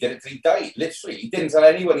 He did it till he died, literally. He didn't tell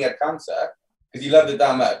anyone he had cancer because he loved it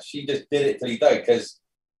that much. He just did it till he died because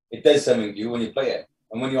it does something to you when you play it.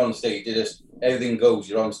 And when you're on stage, everything goes.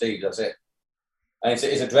 You're on stage, that's it. And it's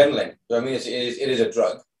adrenaline. So, it is a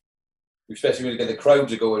drug. Especially when you get the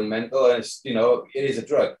crowds are going mental, and it is a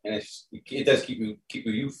drug, and it does keep you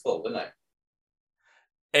youthful, doesn't it?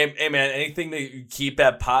 Hey man, anything to keep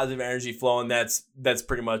that positive energy flowing, that's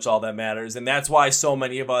pretty much all that matters. And that's why so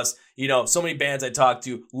many of us, so many bands I talk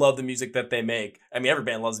to love the music that they make. I mean, every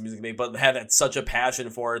band loves the music they make, but have such a passion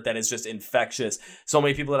for it that it's just infectious. So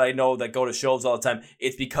many people that I know that go to shows all the time,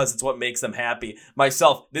 it's because it's what makes them happy.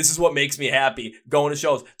 Myself, this is what makes me happy. Going to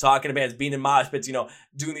shows, talking to bands, being in mosh pits,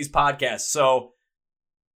 doing these podcasts. So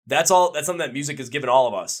that's something that music has given all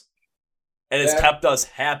of us. And it's kept us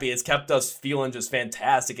happy. It's kept us feeling just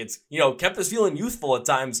fantastic. It's, kept us feeling youthful at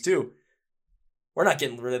times too. We're not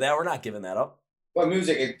getting rid of that. We're not giving that up. Well,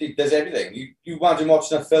 music, it does everything. You imagine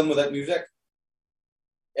watching a film without music?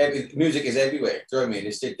 music is everywhere. Do you know what I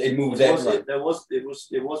mean? It moves There was, everywhere.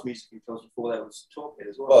 there was music controls before there was talking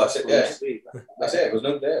as well. Oh, that's it, yeah. That's That's it. It was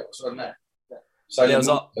no there. It was on there. Yeah, it was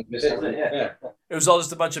all- Yeah. It was all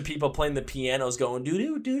just a bunch of people playing the pianos, going doo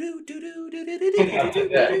doo doo doo doo doo doo doo doo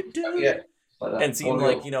Yeah. doo doo. Yeah. And seeing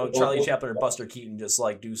like, Charlie Chaplin or Buster Keaton just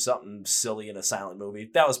like do something silly in a silent movie.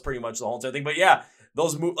 That was pretty much the whole entire thing. But yeah,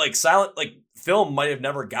 those silent film might have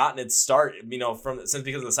never gotten its start,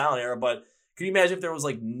 because of the silent era. But can you imagine if there was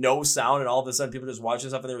like no sound and all of a sudden people just watching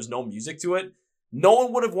stuff and there was no music to it? No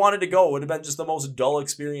one would have wanted to go. It would have been just the most dull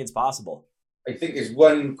experience possible. I think there's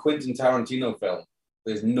one Quentin Tarantino film.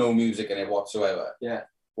 There's no music in it whatsoever. Yeah.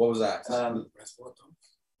 What was that? Reservoir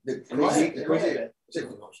Dogs? The Crazy.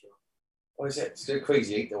 I'm not sure. What is it? Is it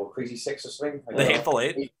Crazy 8 or Crazy 6 or something? The Hateful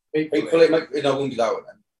Eight. Hateful Eight. No, it won't be that one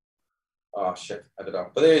then. Oh shit, I don't know.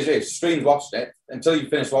 But it's strange watching it until you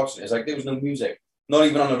finish watching it. It's like there was no music, not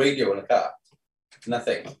even on the radio in the car.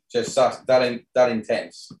 Nothing. Just that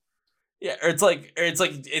intense. Yeah, or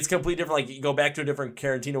it's completely different. Like you go back to a different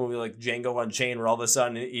Tarantino movie, like Django Unchained, where all of a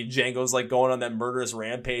sudden Django's like going on that murderous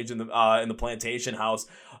rampage in the plantation house.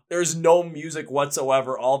 There's no music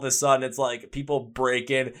whatsoever. All of a sudden, it's like people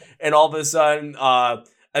break in, and all of a sudden, I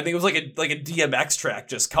think it was like a DMX track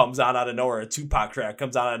just comes on out of nowhere. A Tupac track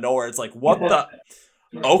comes out of nowhere. It's like, what the?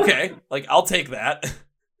 Okay, like I'll take that.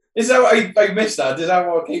 Is that what I missed that? Is that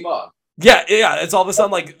what came on? Yeah. It's all of a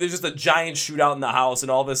sudden like there's just a giant shootout in the house,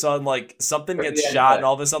 and all of a sudden like something gets shot, and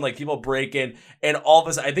all of a sudden like people break in, and all of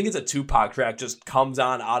a sudden I think it's a Tupac track just comes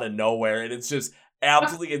on out of nowhere, and it's just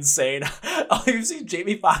absolutely insane. You see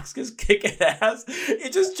Jamie Foxx just kicking ass.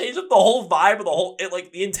 It just changed up the whole vibe of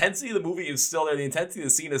the intensity of the movie is still there. The intensity of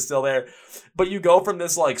the scene is still there, but you go from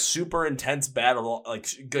this like super intense battle, like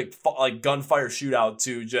gunfire shootout,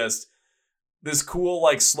 to just this cool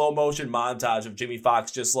like slow motion montage of Jamie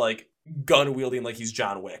Foxx just like gun wielding like he's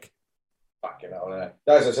John Wick. Fucking hell, yeah.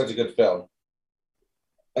 That is such a good film.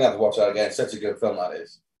 I have to watch that again. Such a good film that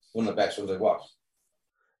is. One of the best ones I've watched.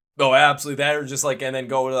 Oh, absolutely. That or just like, and then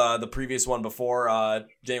go to the previous one before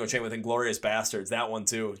Django Chain with Inglourious Bastards. That one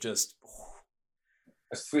too. Just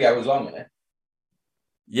it's 3 hours long, isn't it?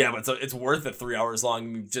 Yeah, but it's worth it. 3 hours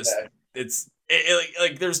long. Just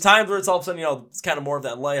like there's times where it's all of a sudden it's kind of more of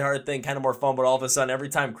that lighthearted thing, kind of more fun. But all of a sudden, every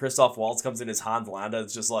time Christoph Waltz comes in as Hans Landa,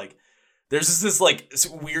 it's just like there's just this like this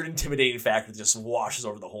weird intimidating factor that just washes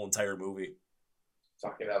over the whole entire movie.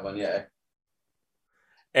 Talking that one, yeah.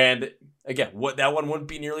 And again, that one wouldn't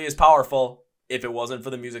be nearly as powerful if it wasn't for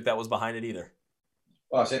the music that was behind it either.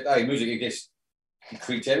 Well, I said, music, it just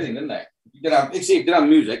creates everything, doesn't it? You didn't have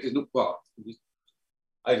music, there's no,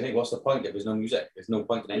 I think, what's the point if there's no music? There's no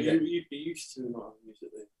point in anything. You'd be used to not having music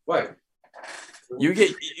then. Right. We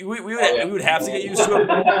would have to get used to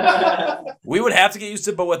it. We would have to get used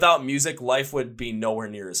to it, but without music, life would be nowhere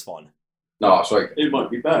near as fun. No, that's right. It might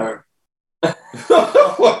be better.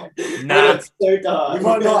 Nah. So dark.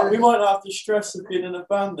 We might not have to stress of being in a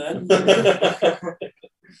band then.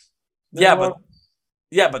 Yeah,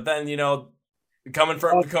 but then coming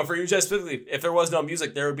for you just specifically, if there was no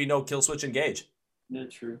music, there would be no Kill Switch Engage. Yeah,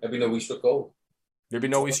 true. There'd be no We Struck Gold. There'd be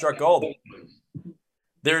no We Struck Gold.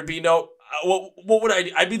 There would be no. What would I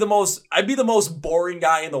do? I'd be the most boring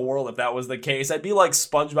guy in the world if that was the case. I'd be like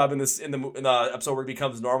SpongeBob in the episode where it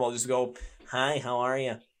becomes normal. Just go, hi, how are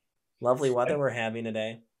you? Lovely weather we're having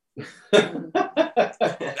today.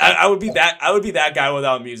 I would be that guy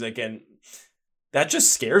without music, and that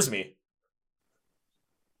just scares me.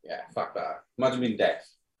 Yeah, fuck that. Imagine being deaf.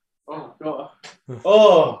 Oh god.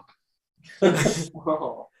 Oh. At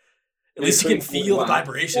least you can feel the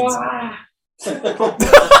vibrations.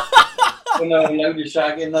 No longer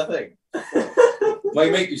shagging, nothing. My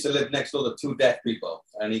mate used to live next door to two deaf people,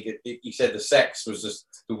 and he said the sex was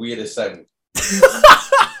just the weirdest sound.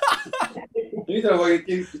 You know what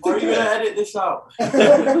you Are you gonna edit this out?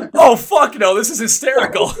 Oh fuck no! This is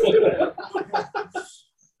hysterical.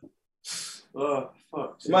 Oh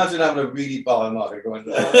fuck! Imagine having a really bad mother going.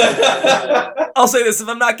 I'll say this: if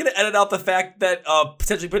I'm not gonna edit out the fact that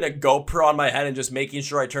potentially putting a GoPro on my head and just making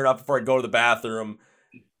sure I turn it off before I go to the bathroom,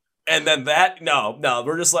 and then no,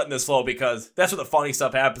 we're just letting this flow because that's where the funny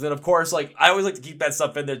stuff happens. And of course, like I always like to keep that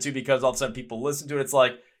stuff in there too because all of a sudden people listen to it. It's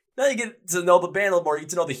like. Now you get to know the band a little more. You get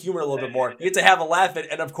to know the humor a little bit more. You get to have a laugh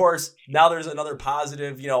at, and of course, now there's another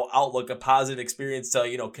positive, outlook, a positive experience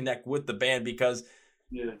to, connect with the band because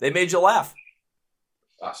they made you laugh.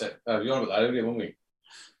 That's it. You're on about that, won't we?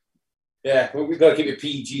 Yeah, we've got to keep it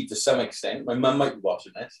PG to some extent. My mum might be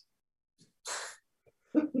watching this.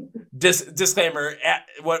 Disclaimer: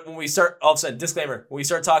 when we start, all of a sudden, disclaimer: when we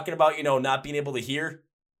start talking about, not being able to hear,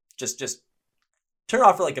 just turn it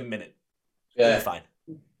off for like a minute. Yeah, it'll be fine.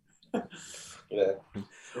 Yeah.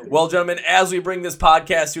 Well, gentlemen, as we bring this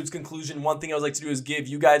podcast to its conclusion, one thing I would like to do is give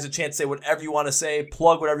you guys a chance to say whatever you want to say,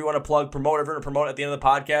 plug whatever you want to plug, promote whatever you want to promote at the end of the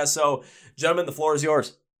podcast. So, gentlemen, the floor is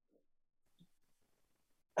yours.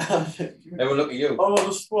 Everyone look at you. I'm on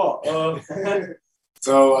the spot.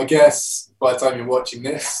 So I guess by the time you're watching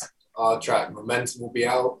this, our track Momentum will be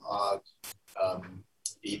out. Our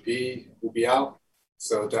EP will be out.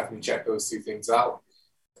 So definitely check those two things out.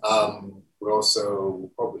 We're also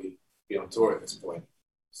will probably be on tour at this point.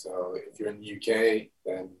 So if you're in the UK,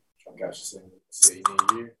 then try and catch us in a city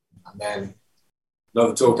near you. And then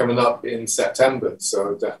another tour coming up in September.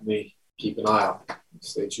 So definitely keep an eye out.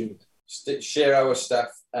 Stay tuned. Share our stuff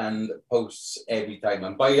and posts every time.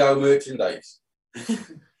 And buy our merchandise.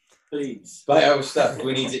 Please. Buy our stuff.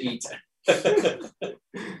 We need to eat.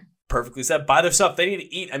 Perfectly said. Buy their stuff. They need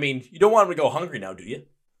to eat. I mean, you don't want them to go hungry now, do you?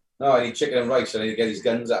 No, I need chicken and rice. I need to get his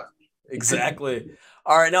guns up. Exactly.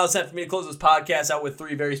 All right, now it's time for me to close this podcast out with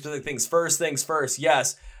 3 very specific things. First things first,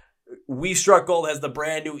 yes, We Struck Gold has the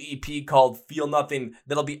brand new EP called Feel Nothing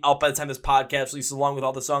that'll be out by the time this podcast releases, along with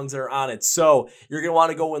all the songs that are on it. So you're going to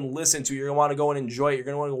want to go and listen to it. You're going to want to go and enjoy it. You're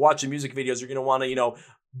going to want to watch the music videos. You're going to want to,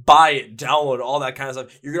 buy it, download it, all that kind of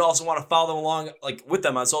stuff. You're going to also want to follow them along with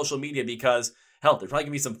them on social media because, hell, there's probably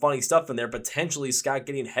going to be some funny stuff in there. Potentially Scott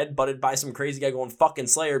getting headbutted by some crazy guy going fucking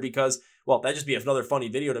Slayer because, well, that'd just be another funny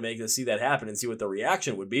video to make to see that happen and see what the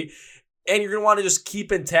reaction would be. And you're going to want to just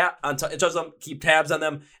keep keep tabs on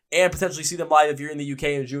them and potentially see them live if you're in the UK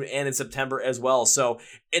in June and in September as well. So,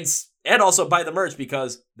 and also buy the merch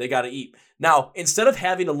because they got to eat. Now, instead of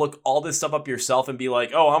having to look all this stuff up yourself and be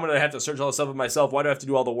like, oh, I'm going to have to search all this stuff up myself. Why do I have to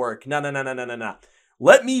do all the work? No.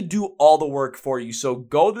 Let me do all the work for you. So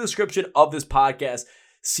go to the description of this podcast.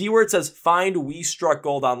 See where it says Find We Struck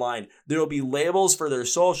Gold online. There will be labels for their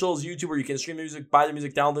socials, YouTube, where you can stream their music, buy their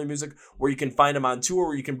music, download their music, where you can find them on tour,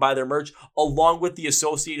 where you can buy their merch, along with the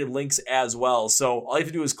associated links as well. So all you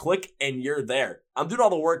have to do is click and you're there. I'm doing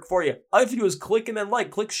all the work for you. All you have to do is click and then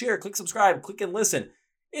click share, click subscribe, click and listen.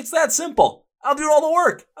 It's that simple. I'm doing all the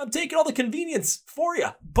work. I'm taking all the convenience for you.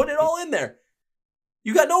 Putting it all in there.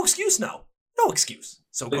 You got no excuse now. No excuse.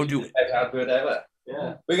 So go do it. Best advert ever.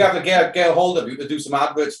 Yeah. We got to get a hold of you to do some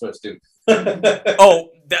adverts for us, dude.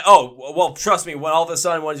 Well, trust me, when all of a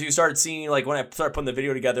sudden, once you start seeing, when I start putting the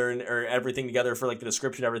video together or everything together for the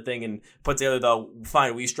description, everything, and put together the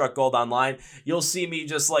Find We Struck Gold online, you'll see me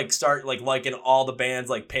just start liking all the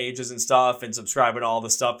bands, pages and stuff, and subscribing to all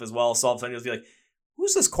the stuff as well. So all of a sudden you'll be like,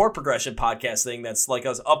 who's this chord progression podcast thing that's like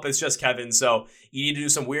us up? It's just Kevin. So you need to do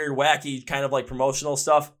some weird, wacky kind of promotional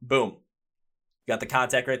stuff. Boom. Got the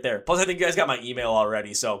contact right there. Plus, I think you guys got my email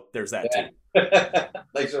already, so there's that too.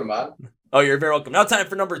 Thanks, man. Oh, you're very welcome. Now time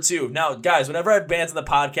for number 2. Now, guys, whenever I have bands on the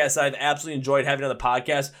podcast I've absolutely enjoyed having on the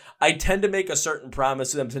podcast, I tend to make a certain promise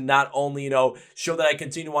to them to not only, show that I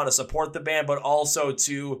continue to want to support the band, but also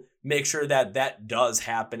to make sure that that does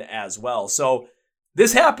happen as well. So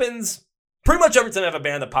this happens pretty much every time I have a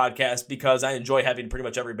band on the podcast because I enjoy having pretty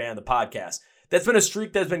much every band on the podcast. That's been a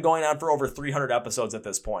streak that's been going on for over 300 episodes at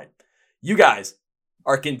this point. You guys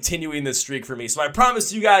are continuing this streak for me. So my promise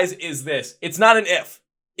to you guys is this. It's not an if.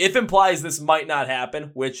 If implies this might not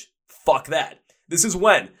happen, which fuck that. This is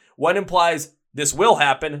when. When implies this will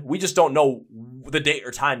happen. We just don't know the date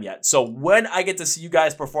or time yet. So when I get to see you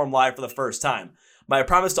guys perform live for the first time, my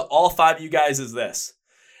promise to all 5 of you guys is this.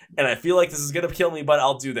 And I feel like this is going to kill me, but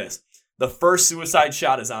I'll do this. The first Suicide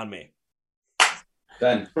Shot is on me.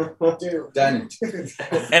 Done. Done.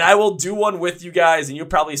 And I will do one with you guys, and you'll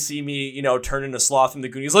probably see me, turn into Sloth from the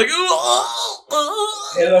Goonies,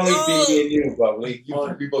 It'll only be me and you, probably. You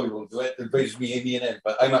probably won't do it. It'll be just me and Ian in,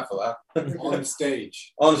 but I'm up for that. On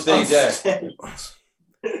stage. On stage, yeah.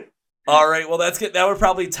 All right, well, that's good. That would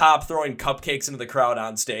probably top throwing cupcakes into the crowd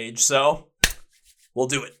on stage, so we'll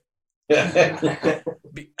do it.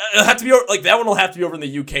 It'll have to be that one will have to be over in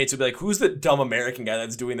the UK to be like, who's the dumb American guy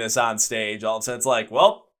that's doing this on stage? All of a sudden it's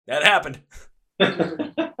well, that happened.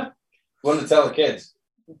 Want to tell the kids?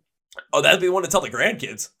 Oh, that'd be the one to tell the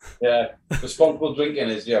grandkids. Yeah, responsible drinking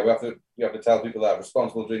is we have to tell people that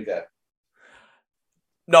responsible drinking.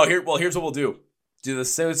 No, here's what we'll do. Do the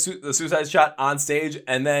Suicide Shot on stage,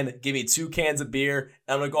 and then give me 2 cans of beer.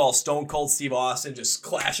 And I'm gonna go all Stone Cold Steve Austin, just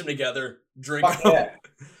clash them together, drink them.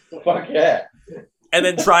 Fuck yeah. And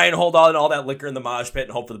then try and hold on to all that liquor in the mosh pit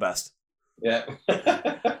and hope for the best. Yeah.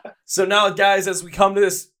 So now, guys, as we come to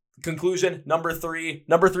this Conclusion, number three.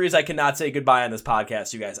 Number three is I cannot say goodbye on this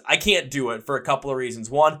podcast, you guys. I can't do it for a couple of reasons.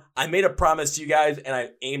 One, I made a promise to you guys, and I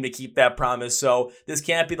aim to keep that promise. So this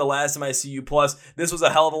can't be the last time I see you. Plus, this was a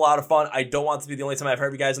hell of a lot of fun. I don't want this to be the only time I've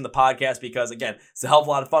heard you guys on the podcast because, again, it's a hell of a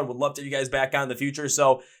lot of fun. Would love to have you guys back on in the future.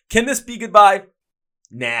 So can this be goodbye?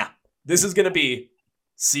 Nah. This is going to be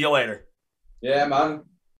see you later. Yeah, man.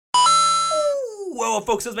 Well,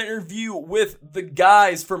 folks, that's my interview with the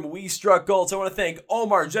guys from We Struck Gold. So I want to thank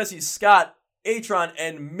Omar, Jesse, Scott, Atron,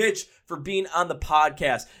 and Mitch for being on the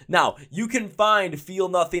podcast. Now, you can find Feel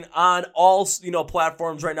Nothing on all,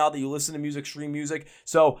 platforms right now that you listen to music, stream music.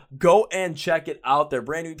 So go and check it out. Their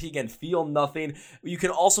brand new EP, again, Feel Nothing. You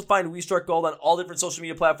can also find We Struck Gold on all different social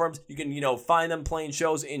media platforms. You can, find them playing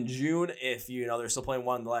shows in June. If, they're still playing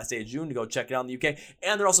one on the last day of June, to go check it out in the UK.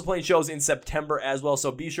 And they're also playing shows in September as well.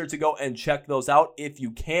 So be sure to go and check those out if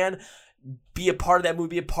you can. Be a part of that movie,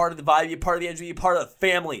 be a part of the vibe, be a part of the energy, be a part of the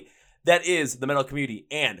family. That is the metal community,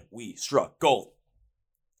 and We Struck Gold.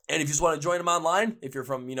 And if you just want to join them online, if you're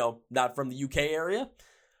from, not from the UK area,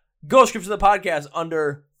 go to description of the podcast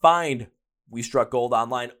under Find We Struck Gold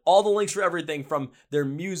online. All the links for everything from their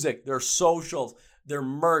music, their socials, their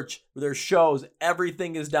merch, their shows,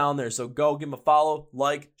 everything is down there. So go give them a follow,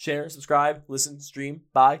 like, share, subscribe, listen, stream,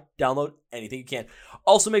 buy, download, anything you can.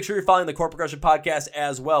 Also, make sure you're following the Chord Progression Podcast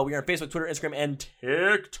as well. We are on Facebook, Twitter, Instagram, and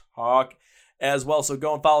TikTok as well. So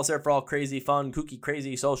go and follow us there for all crazy, fun, kooky,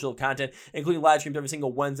 crazy social content, including live streams every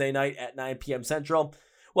single Wednesday night at 9 p.m. Central.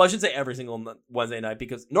 Well, I should say every single Wednesday night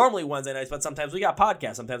because normally Wednesday nights, but sometimes we got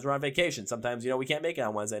podcasts. Sometimes we're on vacation. Sometimes, we can't make it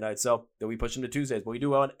on Wednesday nights. So then we push them to Tuesdays, but we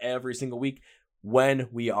do one every single week when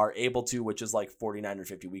we are able to, which is like 49 or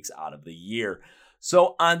 50 weeks out of the year.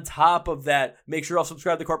 So on top of that, make sure you'll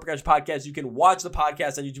subscribe to the Chord Progression Podcast. You can watch the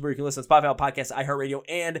podcast on YouTube, or you can listen to Spotify, Podcasts, iHeartRadio,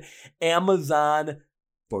 and Amazon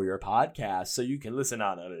for your podcast, so you can listen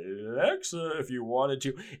on Alexa if you wanted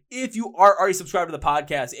to. If you are already subscribed to the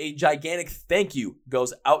podcast, a gigantic thank you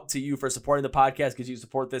goes out to you for supporting the podcast, because you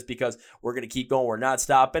support this because we're going to keep going. We're not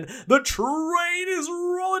stopping. The train is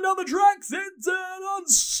rolling down the tracks. It's an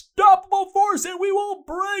unstoppable force, and we will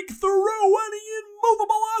break through any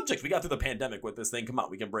immovable objects. We got through the pandemic with this thing. Come on,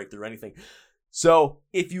 we can break through anything. So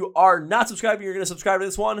if you are not subscribing, you're going to subscribe to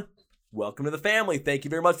this one. Welcome to the family. Thank you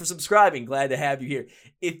very much for subscribing. Glad to have you here.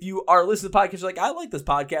 If you are listening to the podcast, you're like, I like this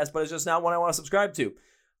podcast, but it's just not one I want to subscribe to.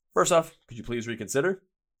 First off, could you please reconsider?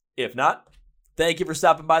 If not, thank you for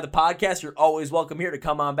stopping by the podcast. You're always welcome here to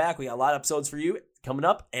come on back. We got a lot of episodes for you coming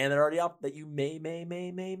up, and they're already out that you may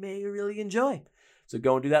really enjoy. So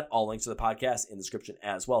go and do that. All links to the podcast in the description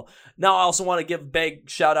as well. Now, I also want to give a big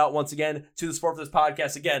shout out once again to the support for this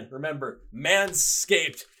podcast. Again, remember,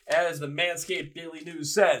 Manscaped, as the Manscaped Daily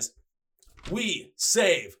News says, we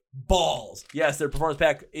save balls. Yes, their performance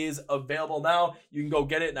pack is available now. You can go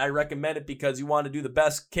get it, and I recommend it because you want to do the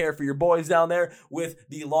best care for your boys down there with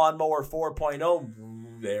the Lawnmower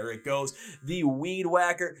 4.0. There it goes. The Weed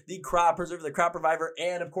Whacker, the Crop Preserver, the Crop Reviver,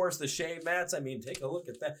 and, of course, the shave mats. I mean, take a look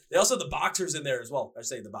at that. They also have the boxers in there as well. I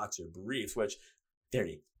say the boxer briefs, which,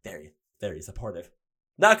 very supportive.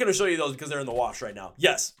 Not going to show you those because they're in the wash right now.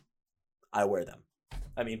 Yes, I wear them.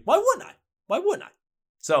 I mean, why wouldn't I?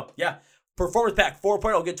 So, yeah. Performance Pack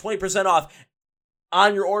 4.0. Get 20% off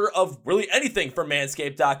on your order of really anything from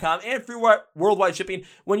Manscaped.com and free worldwide shipping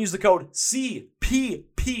when you use the code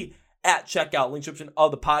CPP at checkout. Link description of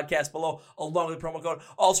the podcast below, along with the promo code.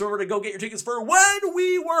 Also, remember to go get your tickets for When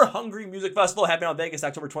We Were Hungry Music Festival happening on Vegas,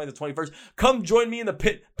 October 20th to 21st. Come join me in the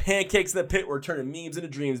pit. Pancakes in the pit. We're turning memes into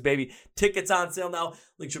dreams, baby. Tickets on sale now.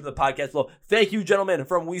 Link description of the podcast below. Thank you, gentlemen,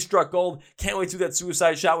 from We Struck Gold. Can't wait to do that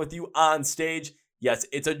suicide shot with you on stage. Yes,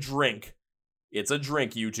 it's a drink. It's a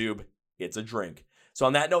drink, YouTube. It's a drink. So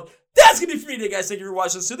on that note, that's going to be for me today, guys. Thank you for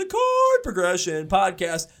watching us to the Chord Progression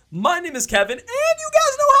Podcast. My name is Kevin, and you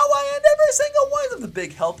guys know how I end every single one of the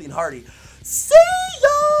big, healthy, and hearty. See ya!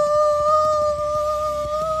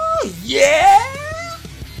 Yeah!